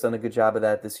Naylor's done a good job of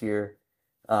that this year.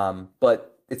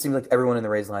 But it seemed like everyone in the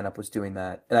Rays lineup was doing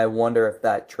that. And I wonder if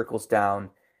that trickles down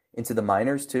into the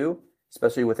minors too,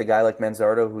 especially with a guy like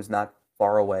Manzardo, who's not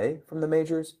far away from the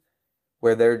majors,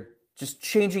 where they're just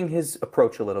changing his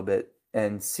approach a little bit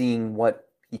and seeing what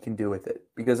he can do with it.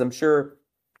 Because I'm sure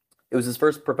it was his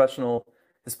first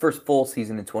full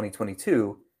season in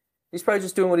 2022. He's probably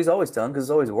just doing what he's always done because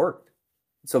it's always worked.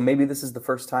 So maybe this is the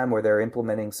first time where they're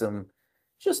implementing some,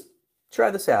 just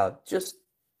try this out. Just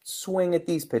swing at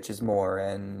these pitches more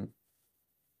and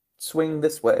swing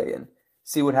this way and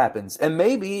see what happens. And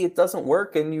maybe it doesn't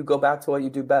work and you go back to what you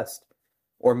do best.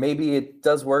 Or maybe it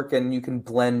does work and you can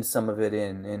blend some of it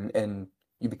in and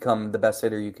you become the best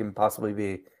hitter you can possibly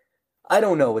be. I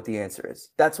don't know what the answer is.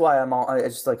 That's why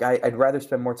I'd rather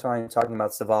spend more time talking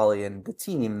about Civale and the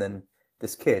team than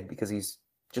this kid, because he's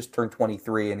just turned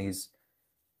 23 and he's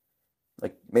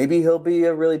like, maybe he'll be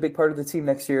a really big part of the team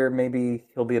next year. Maybe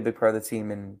he'll be a big part of the team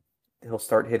and he'll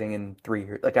start hitting in 3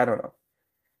 years. Like, I don't know.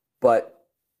 But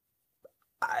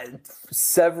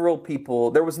several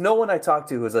people, there was no one I talked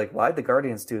to who was like, why'd the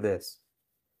Guardians do this?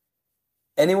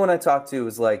 Anyone I talked to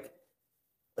was like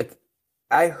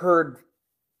I heard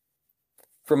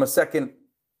from a second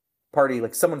party,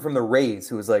 like someone from the Rays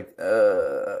who was like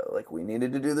we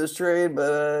needed to do this trade,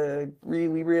 but we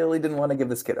really didn't want to give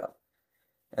this kid up.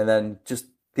 And then just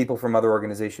people from other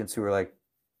organizations who were like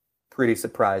pretty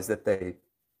surprised that they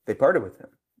parted with him.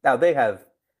 Now they have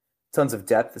tons of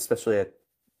depth, especially at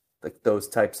like those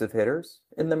types of hitters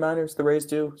in the minors, the Rays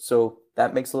do. So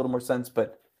that makes a little more sense,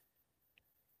 but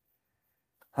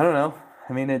I don't know.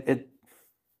 I mean,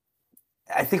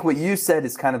 I think what you said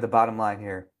is kind of the bottom line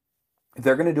here. If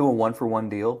they're going to do a 1-for-1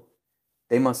 deal,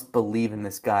 they must believe in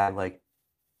this guy like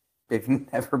they've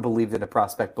never believed in a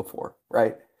prospect before,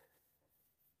 right?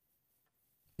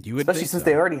 You would Especially since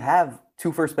they already have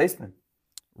 2 first basemen.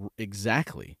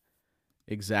 Exactly.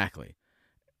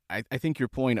 I think your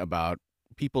point about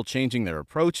people changing their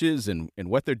approaches and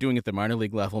what they're doing at the minor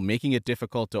league level, making it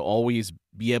difficult to always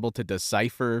be able to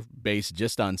decipher based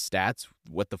just on stats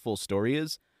what the full story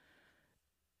is.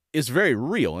 is very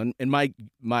real. And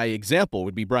my example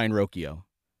would be Brian Rocchio.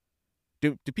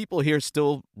 Do people here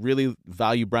still really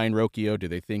value Brian Rocchio? Do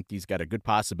they think he's got a good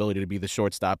possibility to be the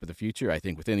shortstop of the future? I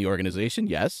think within the organization,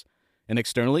 yes. And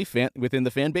externally, within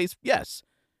the fan base, yes.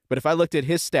 But if I looked at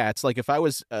his stats, like if I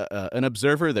was an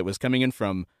observer that was coming in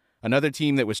from another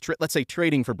team that was, let's say,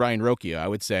 trading for Brian Rocchio, I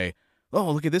would say,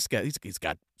 oh, look at this guy. He's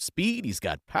got speed. He's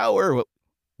got power.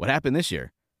 What happened this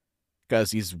year?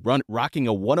 Because he's rocking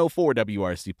a 104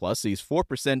 WRC+, so he's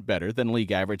 4% better than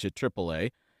league average at AAA.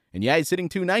 And yeah, he's hitting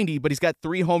 290, but he's got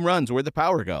 3 home runs. Where'd the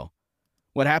power go?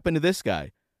 What happened to this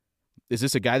guy? Is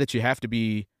this a guy that you have to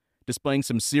be displaying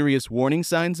some serious warning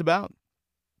signs about?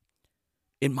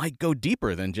 It might go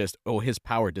deeper than just, oh, his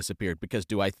power disappeared. Because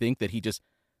do I think that he just,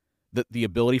 the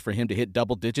ability for him to hit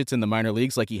double digits in the minor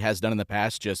leagues like he has done in the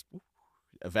past just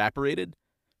evaporated?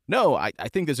 No, I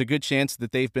think there's a good chance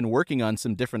that they've been working on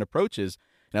some different approaches.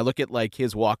 And I look at like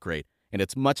his walk rate, and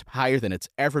it's much higher than it's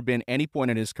ever been any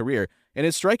point in his career. And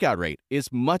his strikeout rate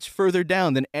is much further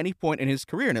down than any point in his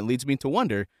career. And it leads me to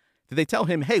wonder, did they tell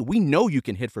him, hey, we know you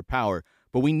can hit for power,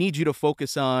 but we need you to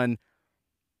focus on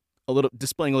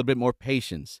displaying a little bit more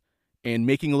patience and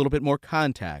making a little bit more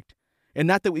contact. And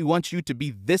not that we want you to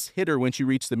be this hitter once you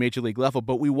reach the major league level,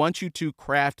 but we want you to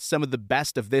craft some of the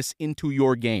best of this into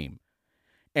your game.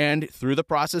 And through the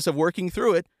process of working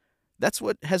through it, that's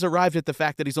what has arrived at the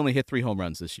fact that he's only hit 3 home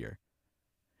runs this year.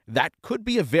 That could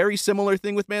be a very similar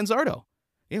thing with Manzardo.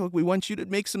 We want you to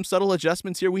make some subtle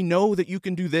adjustments here. We know that you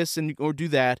can do this or do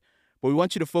that, but we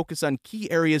want you to focus on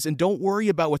key areas and don't worry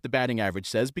about what the batting average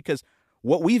says, because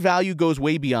what we value goes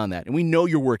way beyond that, and we know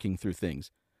you're working through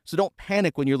things. So don't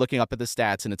panic when you're looking up at the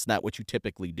stats and it's not what you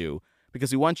typically do,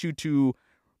 because we want you to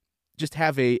just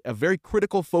have a very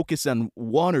critical focus on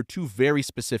 1 or 2 very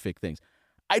specific things.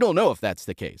 I don't know if that's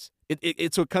the case.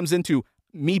 It's what comes into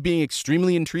me being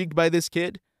extremely intrigued by this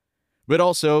kid, but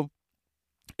also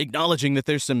acknowledging that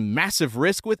there's some massive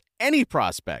risk with any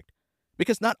prospect,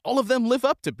 because not all of them live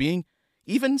up to being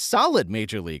even solid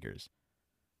major leaguers.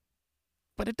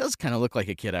 But it does kind of look like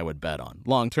a kid I would bet on.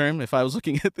 Long term, if I was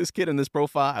looking at this kid in this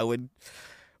profile, I would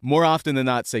more often than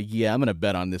not say, yeah, I'm going to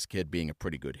bet on this kid being a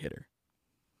pretty good hitter.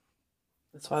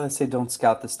 That's why they say don't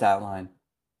scout the stat line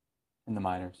in the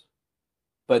minors.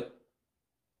 But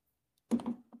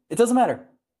it doesn't matter.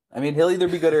 I mean, he'll either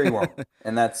be good or he won't.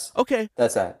 And that's okay.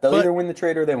 That's that. They'll either win the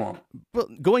trade or they won't.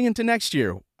 But going into next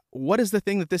year, what is the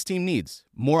thing that this team needs?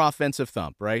 More offensive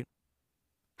thump, right?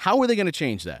 How are they going to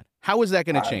change that? How is that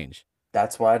going to change?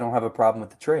 That's why I don't have a problem with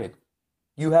the trade.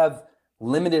 You have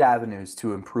limited avenues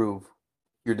to improve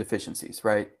your deficiencies,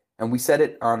 right? And we said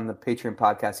it on the Patreon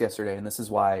podcast yesterday, and this is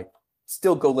why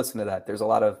still go listen to that. There's a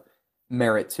lot of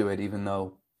merit to it, even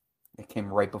though it came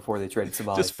right before they traded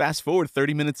Civale. Just fast forward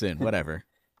 30 minutes in, whatever.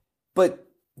 But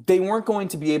they weren't going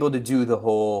to be able to do the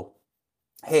whole,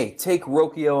 hey, take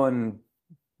Rocchio and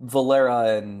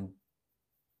Valera and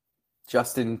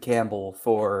Justin Campbell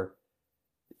for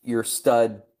your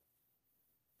stud.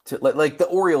 Like the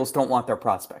Orioles don't want their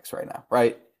prospects right now,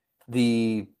 right?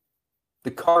 The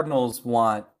Cardinals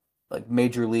want like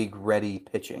major league ready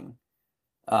pitching.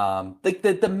 Like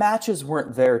the matches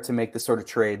weren't there to make the sort of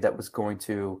trade that was going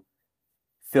to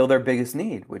fill their biggest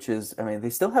need, which is, I mean, they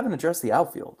still haven't addressed the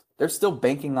outfield. They're still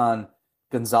banking on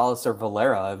Gonzalez or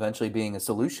Valera eventually being a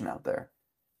solution out there.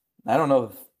 I don't know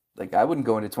if, like, I wouldn't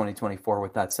go into 2024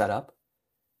 with that setup,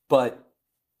 but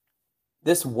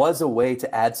this was a way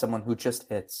to add someone who just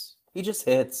hits. He just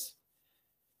hits.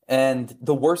 And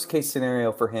the worst case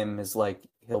scenario for him is like,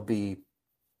 he'll be,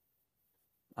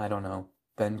 I don't know,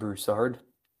 Ben Broussard.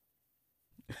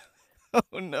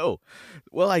 Oh, no.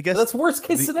 Well, I guess that's worst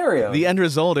case scenario. The end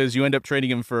result is you end up trading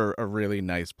him for a really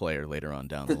nice player later on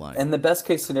down the line. And the best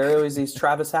case scenario is he's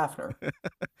Travis Hafner.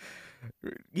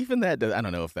 Even that, I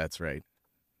don't know if that's right.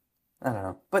 I don't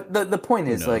know. But the point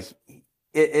is, like,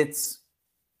 it's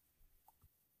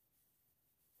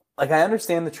like, I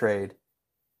understand the trade,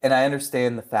 and I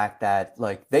understand the fact that,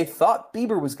 like, they thought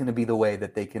Bieber was going to be the way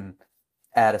that they can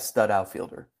add a stud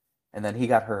outfielder, and then he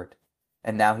got hurt.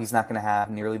 And now he's not going to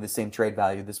have nearly the same trade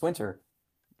value this winter.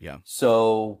 Yeah.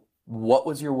 So what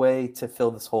was your way to fill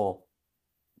this hole?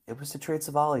 It was to trade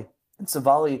Civale. And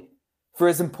Civale, for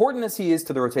as important as he is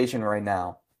to the rotation right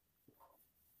now,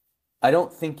 I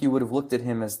don't think you would have looked at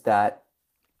him as that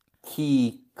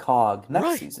key cog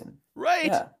next season. Right.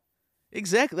 Yeah.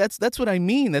 Exactly. That's what I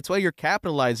mean. That's why you're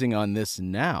capitalizing on this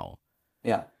now.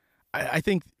 Yeah. I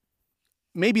think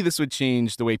maybe this would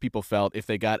change the way people felt if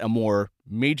they got a more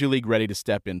major league ready to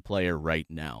step in player right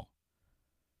now.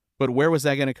 But where was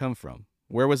that going to come from?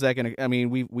 Where was that going to? I mean,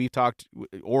 we talked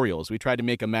Orioles. We tried to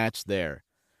make a match there.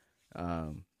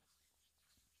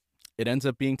 it ends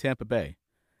up being Tampa Bay.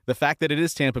 The fact that it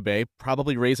is Tampa Bay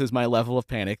probably raises my level of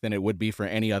panic than it would be for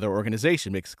any other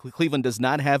organization because Cleveland does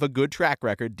not have a good track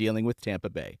record dealing with Tampa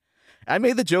Bay. I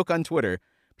made the joke on Twitter.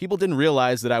 People didn't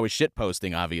realize that I was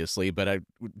shitposting, obviously, but I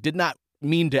did not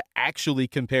mean to actually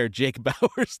compare Jake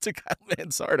Bauers to Kyle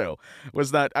Manzardo.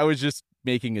 I was just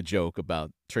making a joke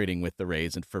about trading with the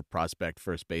Rays and for prospect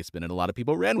first baseman, and a lot of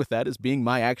people ran with that as being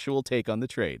my actual take on the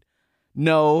trade.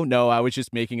 No, I was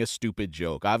just making a stupid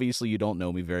joke. Obviously, you don't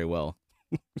know me very well.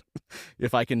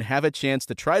 If I can have a chance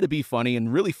to try to be funny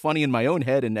and really funny in my own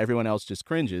head and everyone else just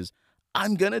cringes,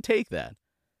 I'm going to take that.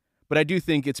 But I do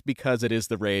think it's because it is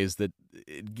the Rays that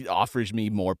it offers me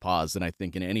more pause than I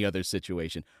think in any other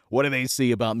situation. What do they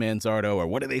see about Manzardo, or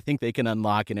what do they think they can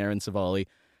unlock in Aaron Civale?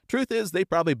 Truth is, they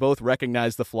probably both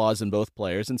recognized the flaws in both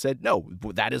players and said, no,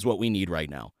 that is what we need right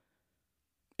now.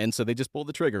 And so they just pulled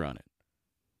the trigger on it.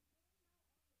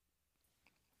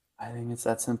 I think it's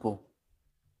that simple.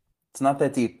 It's not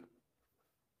that deep.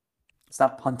 It's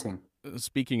not punting.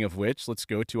 Speaking of which, let's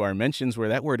go to our mentions where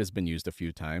that word has been used a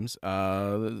few times.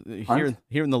 Here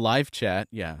in the live chat,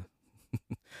 yeah.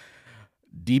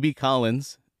 DB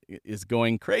Collins is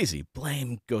going crazy.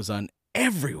 Blame goes on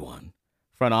everyone.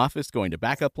 Front office going to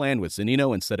backup plan with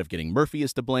Zunino instead of getting Murphy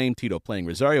is to blame. Tito playing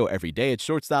Rosario every day at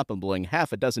shortstop and blowing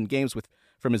half a dozen games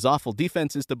from his awful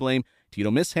defense is to blame.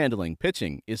 Tito mishandling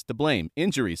pitching is to blame.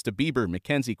 Injuries to Bieber,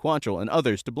 McKenzie, Quantrill, and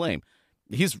others to blame.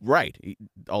 He's right.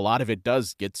 A lot of it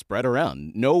does get spread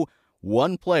around. No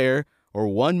one player or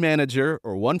one manager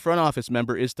or one front office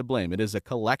member is to blame. It is a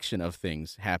collection of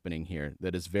things happening here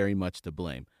that is very much to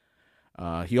blame.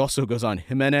 He also goes on,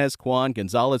 Jimenez, Kwan,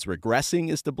 Gonzalez regressing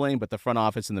is to blame, but the front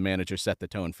office and the manager set the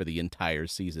tone for the entire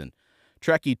season.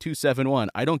 Trekkie271,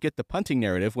 I don't get the punting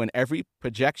narrative when every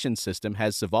projection system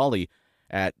has Civale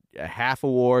at a half a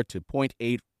WAR to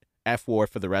 0.8 F-WAR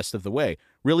for the rest of the way.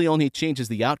 Really only changes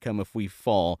the outcome if we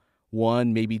fall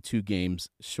 1, maybe 2 games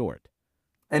short.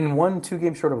 And 1-2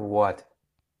 games short of what?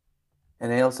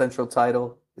 An AL Central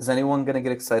title? Is anyone going to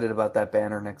get excited about that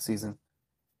banner next season?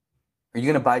 Are you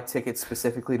going to buy tickets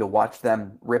specifically to watch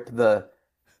them rip the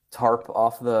tarp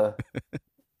off the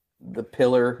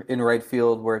pillar in right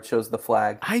field where it shows the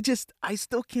flag? I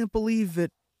still can't believe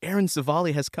that Aaron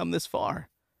Civale has come this far.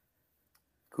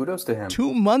 Kudos to him.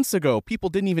 2 months ago, people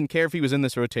didn't even care if he was in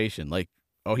this rotation. Like,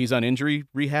 oh, he's on injury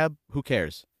rehab? Who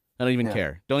cares? I don't even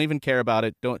care. Don't even care about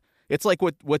it. It's like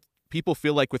what people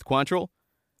feel like with Quantrill.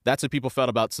 That's what people felt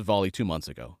about Civale 2 months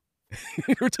ago.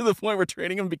 To the point where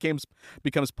trading him becomes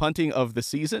punting of the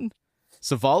season.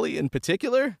 Civale in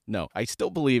particular? No, I still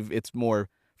believe it's more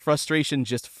frustration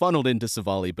just funneled into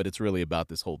Civale, but it's really about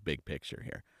this whole big picture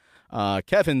here.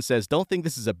 Kevin says, don't think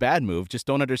this is a bad move, just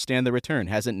don't understand the return.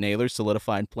 Hasn't Naylor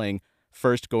solidified playing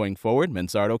first going forward?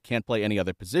 Manzardo can't play any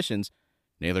other positions.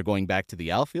 Naylor going back to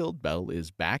the outfield. Bell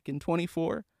is back in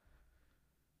 24.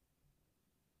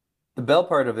 The Bell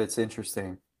part of it's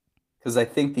interesting because I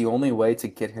think the only way to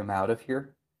get him out of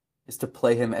here is to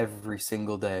play him every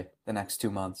single day the next 2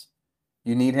 months.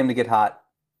 You need him to get hot.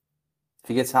 If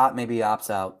he gets hot, maybe he opts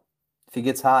out. If he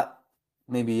gets hot,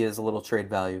 maybe he has a little trade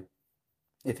value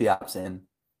if he opts in.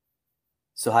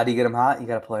 So how do you get him hot? You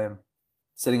got to play him.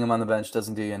 Sitting him on the bench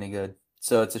doesn't do you any good.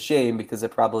 So it's a shame because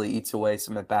it probably eats away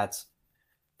some at-bats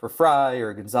for Fry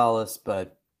or Gonzalez,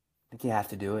 but I think you have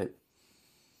to do it.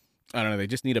 I don't know. They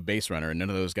just need a base runner, and none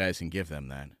of those guys can give them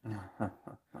that.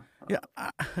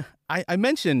 Yeah, I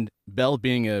mentioned Bell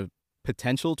being a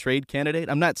potential trade candidate.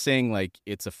 I'm not saying like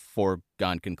it's a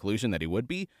foregone conclusion that he would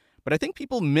be, but I think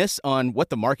people miss on what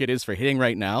the market is for hitting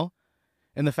right now,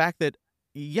 and the fact that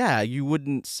you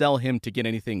wouldn't sell him to get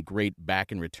anything great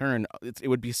back in return. It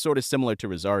would be sort of similar to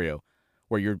Rosario,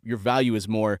 where your value is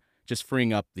more just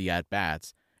freeing up the at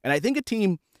bats. And I think a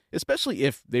team, especially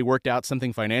if they worked out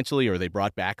something financially or they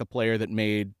brought back a player that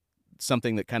made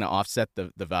something that kind of offset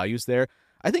the values there,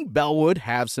 I think Bell would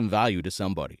have some value to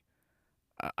somebody.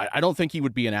 I don't think he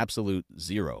would be an absolute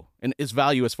zero. And his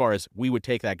value as far as we would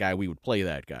take that guy, we would play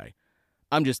that guy.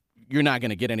 You're not going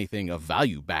to get anything of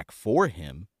value back for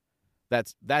him.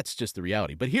 That's just the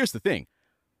reality. But here's the thing.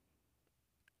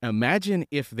 Imagine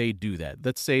if they do that.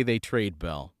 Let's say they trade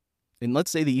Bell. And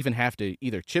let's say they even have to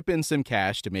either chip in some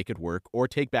cash to make it work or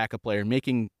take back a player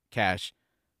making cash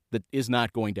that is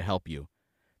not going to help you.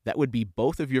 That would be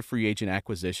both of your free agent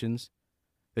acquisitions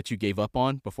that you gave up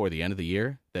on before the end of the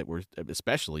year, that were,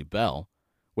 especially Bell,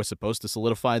 was supposed to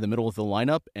solidify the middle of the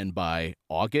lineup, and by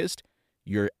August,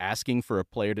 you're asking for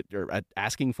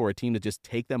asking for a team to just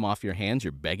take them off your hands.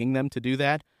 You're begging them to do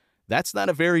that. That's not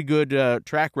a very good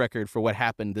track record for what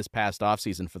happened this past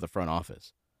offseason for the front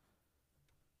office.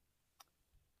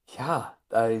 Yeah,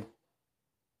 I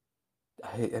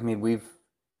I mean,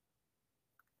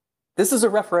 this is a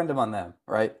referendum on them,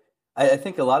 right? I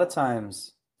think a lot of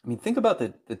times, I mean, think about the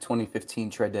 2015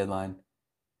 trade deadline.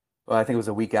 Well, I think it was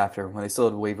a week after when they still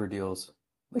had waiver deals.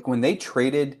 Like when they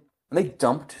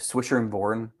dumped Swisher and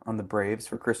Bourne on the Braves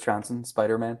for Chris Johnson,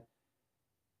 Spider-Man.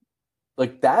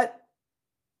 Like that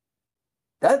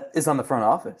is on the front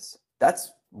office.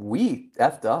 We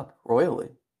effed up royally.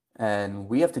 And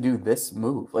we have to do this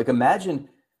move. Like imagine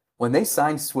when they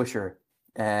signed Swisher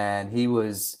and he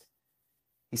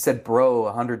said bro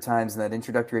 100 times in that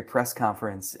introductory press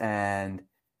conference, and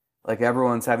like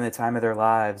everyone's having the time of their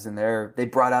lives, and they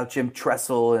brought out Jim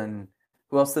Tressel, and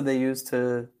who else did they use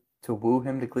to woo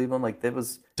him to Cleveland? Like that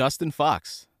was Dustin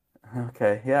Fox.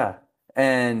 okay, yeah.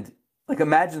 And like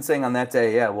imagine saying on that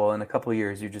day, yeah, well in a couple of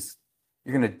years you're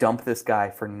gonna dump this guy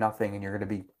for nothing and you're gonna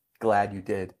be glad you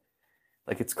did.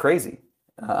 Like it's crazy.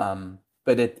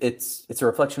 But it's a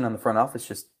reflection on the front office,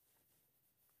 just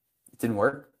it didn't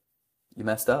work. You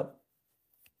messed up.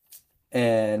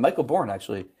 And Michael Bourne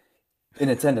actually in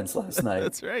attendance last night.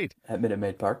 That's right. At Minute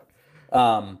Maid Park.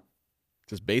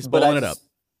 Just baseballing it up.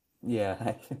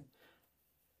 Yeah.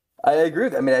 I agree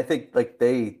with that. I mean, I think like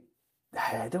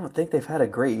I don't think they've had a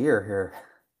great year here.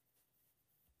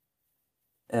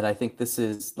 And I think this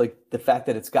is like the fact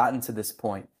that it's gotten to this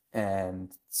point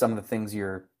and some of the things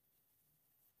you're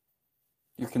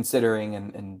considering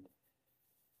and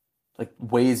like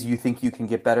ways you think you can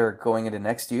get better going into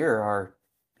next year are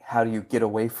how do you get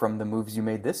away from the moves you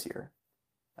made this year?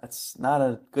 That's not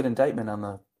a good indictment on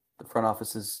the front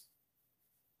office's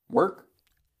work.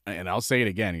 And I'll say it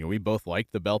again. We both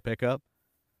liked the Bell pickup.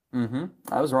 Mm-hmm.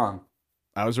 I was wrong.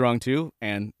 I was wrong too.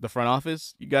 And the front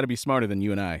office, you got to be smarter than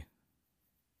you and I.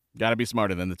 Got to be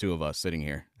smarter than the two of us sitting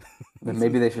here. Then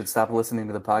maybe they should stop listening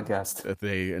to the podcast.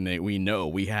 We know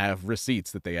we have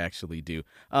receipts that they actually do.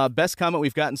 Best comment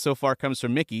we've gotten so far comes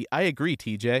from Mickey. I agree,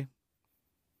 TJ.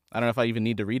 I don't know if I even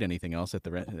need to read anything else at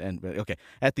the end, but okay.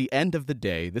 At the end of the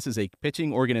day, this is a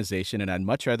pitching organization, and I'd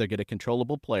much rather get a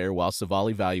controllable player while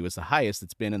Civale value is the highest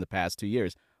it's been in the past 2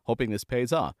 years. Hoping this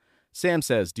pays off. Sam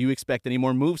says, do you expect any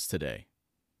more moves today?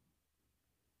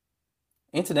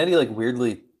 Antonetti like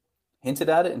weirdly hinted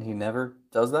at it, and he never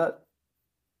does that.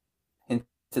 Hinted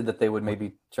that they would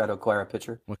maybe try to acquire a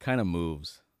pitcher. What kind of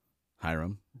moves,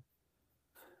 Hiram?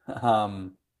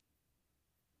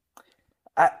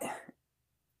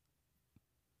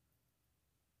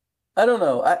 I don't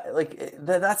know.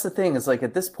 That's the thing. Is like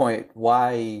at this point,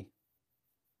 why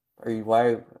are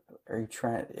you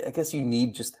trying? I guess you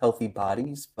need just healthy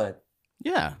bodies, but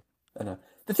yeah. I don't know.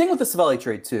 The thing with the Civale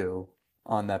trade too,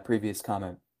 on that previous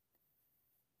comment,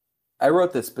 I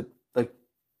wrote this, but like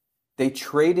they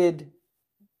traded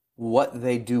what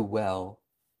they do well,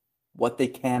 what they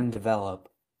can develop,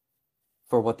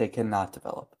 for what they cannot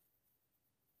develop.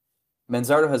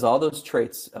 Manzardo has all those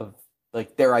traits of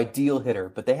like their ideal hitter,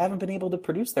 but they haven't been able to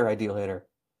produce their ideal hitter.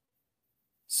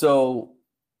 So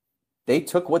they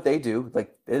took what they do.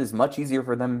 Like it is much easier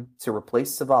for them to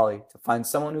replace Civale, to find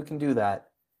someone who can do that,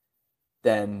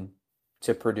 than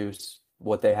to produce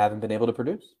what they haven't been able to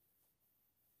produce.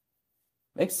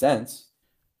 Makes sense.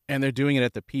 And they're doing it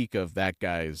at the peak of that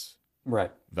guy's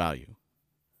value.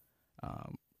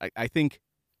 I think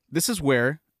this is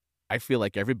where I feel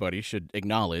like everybody should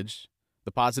acknowledge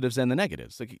the positives and the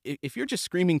negatives. Like if you're just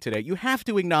screaming today, you have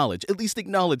to at least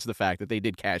acknowledge the fact that they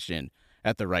did cash in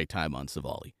at the right time on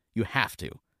Civale. You have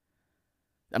to.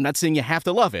 I'm not saying you have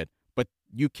to love it, but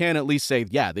you can at least say,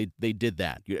 yeah, they did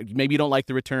that. Maybe you don't like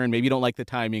the return, maybe you don't like the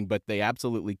timing, but they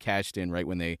absolutely cashed in right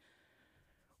when they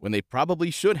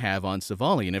probably should have on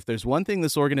Civale. And if there's one thing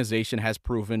this organization has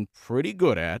proven pretty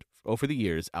good at over the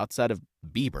years, outside of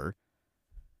Bieber,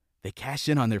 they cash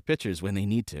in on their pitchers when they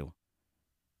need to.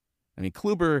 I mean,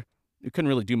 Kluber, you couldn't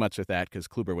really do much with that because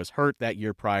Kluber was hurt that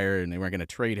year prior, and they weren't going to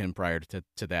trade him prior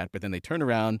to that. But then they turned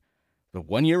around, the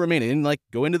 1 year remaining, they didn't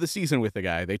go into the season with the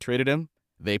guy. They traded him.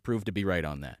 They proved to be right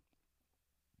on that.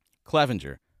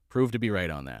 Clevenger proved to be right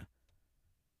on that.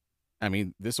 I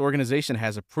mean, this organization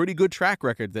has a pretty good track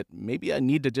record that maybe I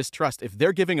need to just trust. If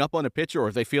they're giving up on a pitcher, or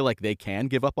if they feel like they can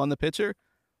give up on the pitcher,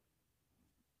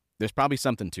 there's probably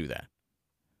something to that.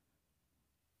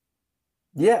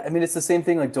 Yeah, I mean, it's the same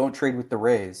thing, like, don't trade with the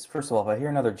Rays. First of all, if I hear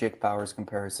another Jake Bauers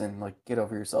comparison, like, get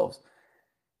over yourselves.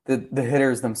 The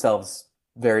hitters themselves,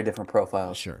 very different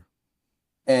profiles. Sure.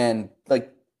 And,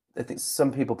 like, I think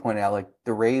some people point out, like,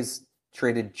 the Rays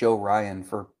traded Joe Ryan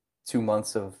for 2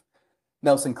 months of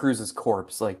Nelson Cruz's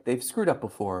corpse. Like, they've screwed up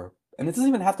before. And it doesn't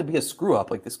even have to be a screw-up.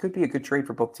 Like, this could be a good trade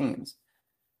for both teams.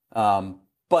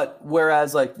 But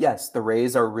whereas, like, yes, the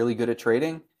Rays are really good at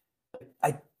trading,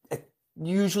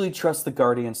 usually trust the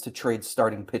Guardians to trade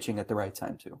starting pitching at the right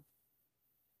time too.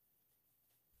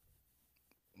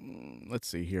 Let's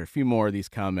see here. A few more of these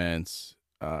comments.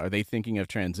 Are they thinking of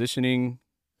transitioning?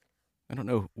 I don't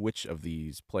know which of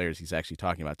these players he's actually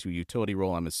talking about. To a utility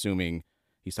role, I'm assuming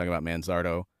he's talking about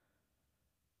Manzardo.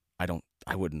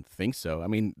 I wouldn't think so. I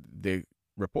mean, the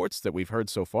reports that we've heard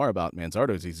so far about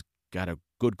Manzardo is he's got a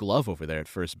good glove over there at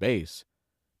first base.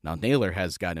 Now, Naylor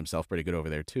has gotten himself pretty good over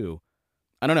there, too.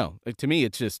 I don't know. To me,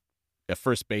 it's just a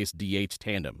first base DH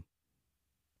tandem.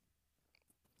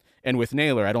 And with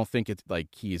Naylor, I don't think it's like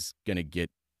he's going to get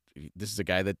 – this is a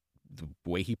guy that the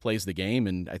way he plays the game,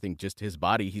 and I think just his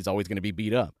body, he's always going to be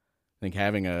beat up. I think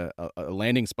having a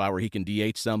landing spot where he can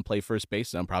DH some, play first base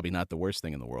some, probably not the worst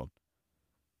thing in the world.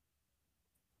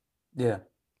 Yeah.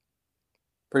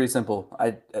 Pretty simple.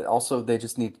 Also, they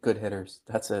just need good hitters.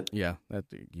 That's it. Yeah, that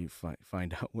you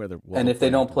find out whether. And if they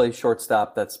don't play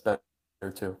shortstop, that's better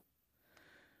too.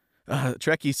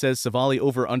 Trekkie says Civale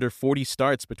over under 40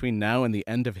 starts between now and the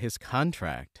end of his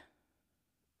contract.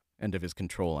 End of his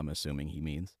control, I'm assuming he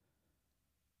means.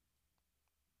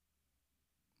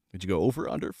 Would you go over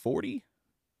under 40?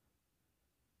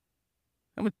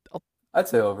 I'd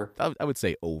say over. I would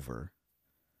say over.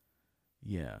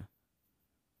 Yeah.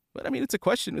 But, I mean, it's a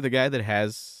question with a guy that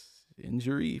has an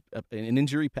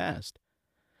injury past.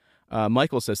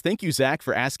 Michael says, thank you, Zach,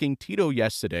 for asking Tito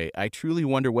yesterday. I truly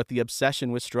wonder what the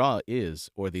obsession with Straw is,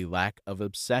 or the lack of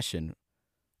obsession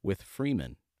with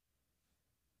Freeman.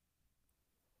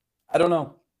 I don't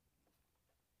know.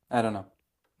 I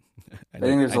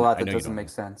think there's a lot that doesn't make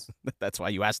sense. That's why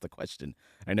you asked the question.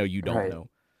 I know you don't know.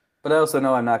 But I also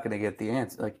know I'm not going to get the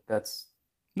answer. Like, that's...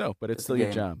 No, but it's still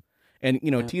your job. And,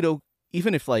 Tito,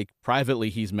 even if, like, privately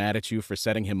he's mad at you for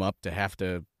setting him up to have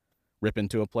to rip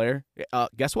into a player,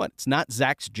 guess what? It's not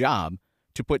Zach's job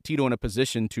to put Tito in a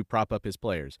position to prop up his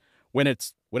players. When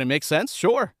it makes sense,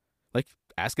 sure. Like,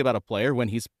 ask about a player when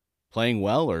he's playing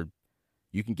well, or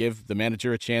you can give the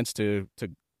manager a chance to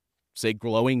say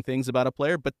glowing things about a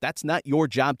player, but that's not your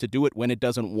job to do it when it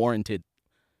doesn't warrant it.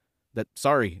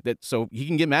 So he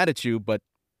can get mad at you, but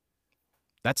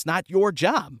that's not your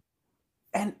job.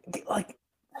 And, like,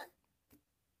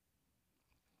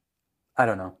 I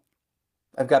don't know.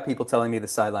 I've got people telling me the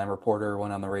sideline reporter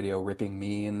went on the radio ripping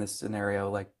me in this scenario.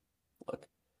 Like, look,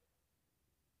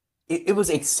 it was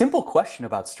a simple question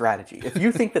about strategy. If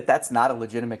you think that that's not a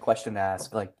legitimate question to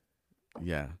ask, like,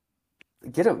 yeah,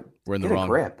 we're in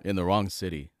the wrong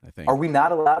city, I think. Are we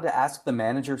not allowed to ask the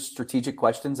manager strategic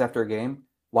questions after a game?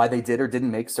 Why they did or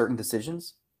didn't make certain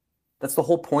decisions? That's the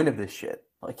whole point of this shit.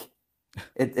 Like,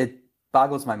 it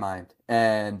boggles my mind.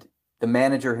 And the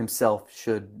manager himself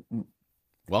should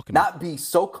not be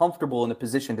so comfortable in a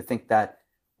position to think that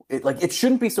it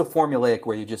shouldn't be so formulaic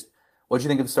where you just, what'd you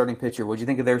think of the starting pitcher? What'd you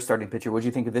think of their starting pitcher? What'd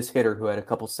you think of this hitter who had a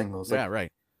couple singles? Yeah, right.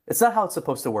 It's not how it's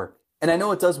supposed to work. And I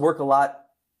know it does work a lot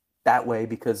that way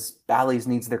because Bally's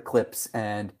needs their clips.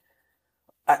 And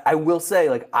I will say,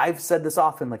 like, I've said this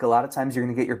often, like, a lot of times you're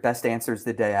going to get your best answers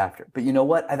the day after. But you know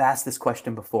what? I've asked this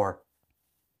question before.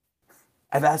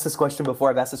 I've asked this question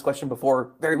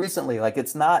before very recently. Like,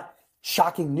 it's not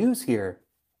shocking news here.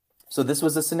 So this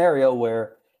was a scenario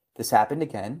where this happened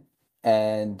again,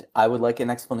 and I would like an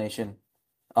explanation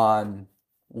on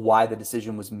why the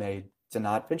decision was made to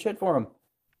not pinch hit for him.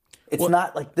 It's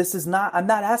not like I'm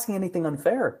not asking anything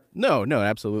unfair. No,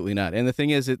 absolutely not. And the thing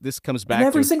is, this comes back to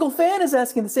every single fan is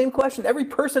asking the same question. Every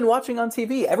person watching on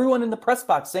TV, everyone in the press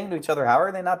box saying to each other, how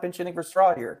are they not pinch hitting for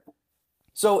Straw here?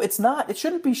 So it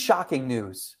shouldn't be shocking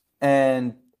news.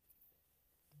 And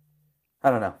I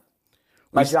don't know.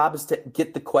 My job is to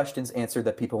get the questions answered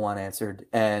that people want answered.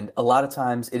 And a lot of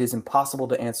times it is impossible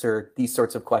to answer these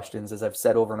sorts of questions, as I've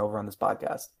said over and over on this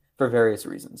podcast, for various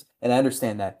reasons. And I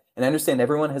understand that. And I understand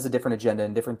everyone has a different agenda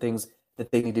and different things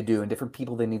that they need to do and different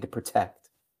people they need to protect.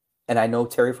 And I know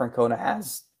Terry Francona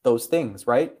has those things,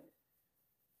 right?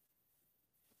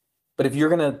 But if you're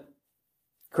going to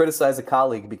criticize a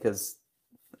colleague because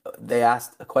they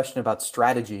asked a question about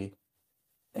strategy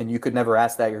and you could never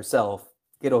ask that yourself,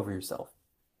 get over yourself.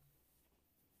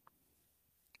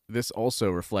 This also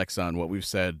reflects on what we've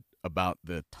said about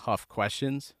the tough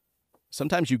questions.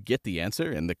 Sometimes you get the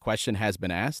answer and the question has been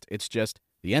asked. It's just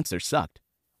the answer sucked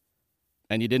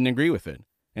and you didn't agree with it.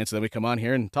 And so then we come on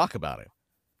here and talk about it.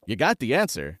 You got the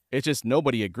answer. It's just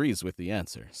nobody agrees with the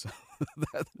answer. So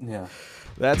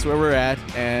that's where we're at,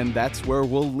 and that's where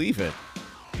we'll leave it.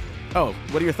 Oh,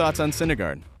 what are your thoughts on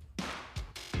Syndergaard?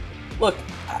 Look,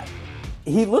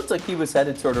 he looked like he was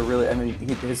headed toward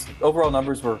his overall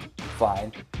numbers were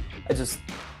fine.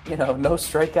 no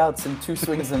strikeouts and 2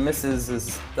 swings and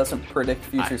misses doesn't predict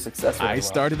future success. I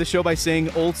started the show by saying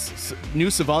new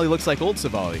Civale looks like old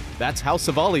Civale. That's how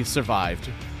Civale survived.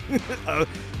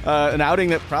 An outing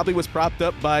that probably was propped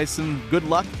up by some good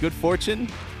luck, good fortune.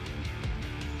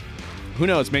 Who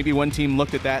knows? Maybe one team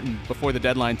looked at that and before the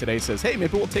deadline today says, hey,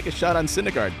 maybe we'll take a shot on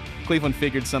Syndergaard. Cleveland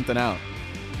figured something out.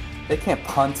 They can't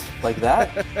punt like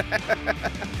that.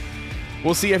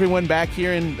 We'll see everyone back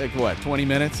here in, 20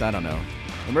 minutes? I don't know.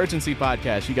 Emergency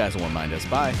podcast. You guys won't mind us.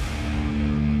 Bye.